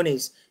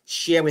testimonies.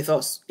 Share with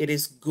us. It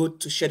is good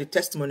to share the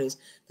testimonies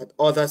that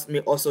others may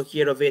also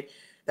hear of it,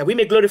 that we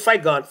may glorify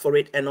God for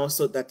it, and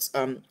also that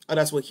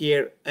others will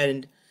hear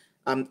and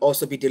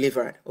also be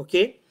delivered.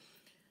 Okay.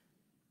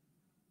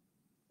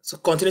 So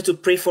continue to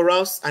pray for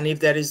us, and if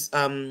there is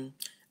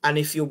and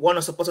if you want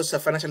to support us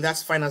financially,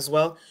 that's fine as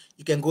well.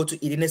 You can go to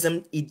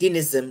edinism.ch,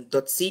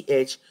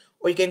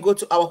 or you can go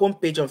to our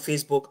homepage on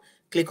Facebook,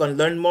 click on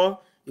Learn More.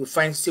 You'll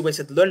see where it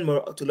said Learn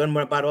More, to learn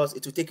more about us.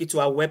 It will take you to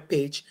our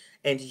webpage,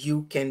 and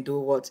you can do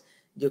what?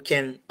 You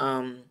can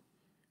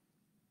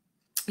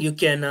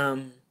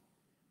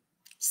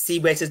see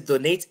where it says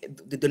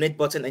donate, the donate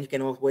button, and you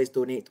can always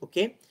donate.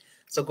 Okay.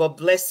 So God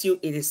bless you.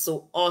 It is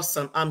so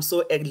awesome. I'm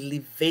so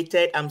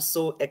elevated. I'm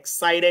so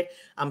excited.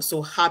 I'm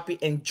so happy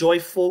and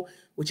joyful,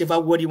 whichever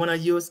word you want to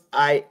use.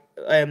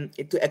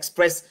 To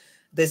express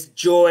this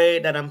joy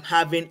that I'm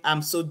having.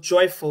 I'm so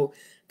joyful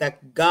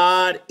that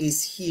God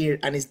is here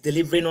and is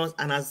delivering us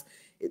and has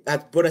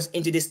brought us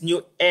into this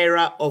new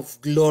era of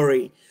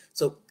glory.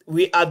 So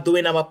we are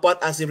doing our part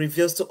as He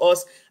reveals to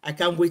us. I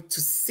can't wait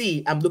to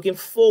see. I'm looking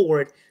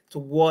forward to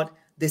what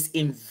this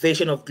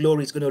invasion of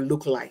glory is going to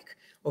look like.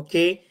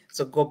 Okay,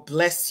 so God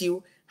bless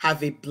you.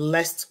 Have a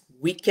blessed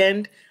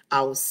weekend.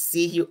 I'll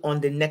see you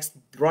on the next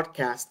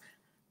broadcast.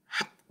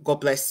 God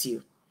bless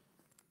you.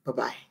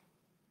 Bye-bye.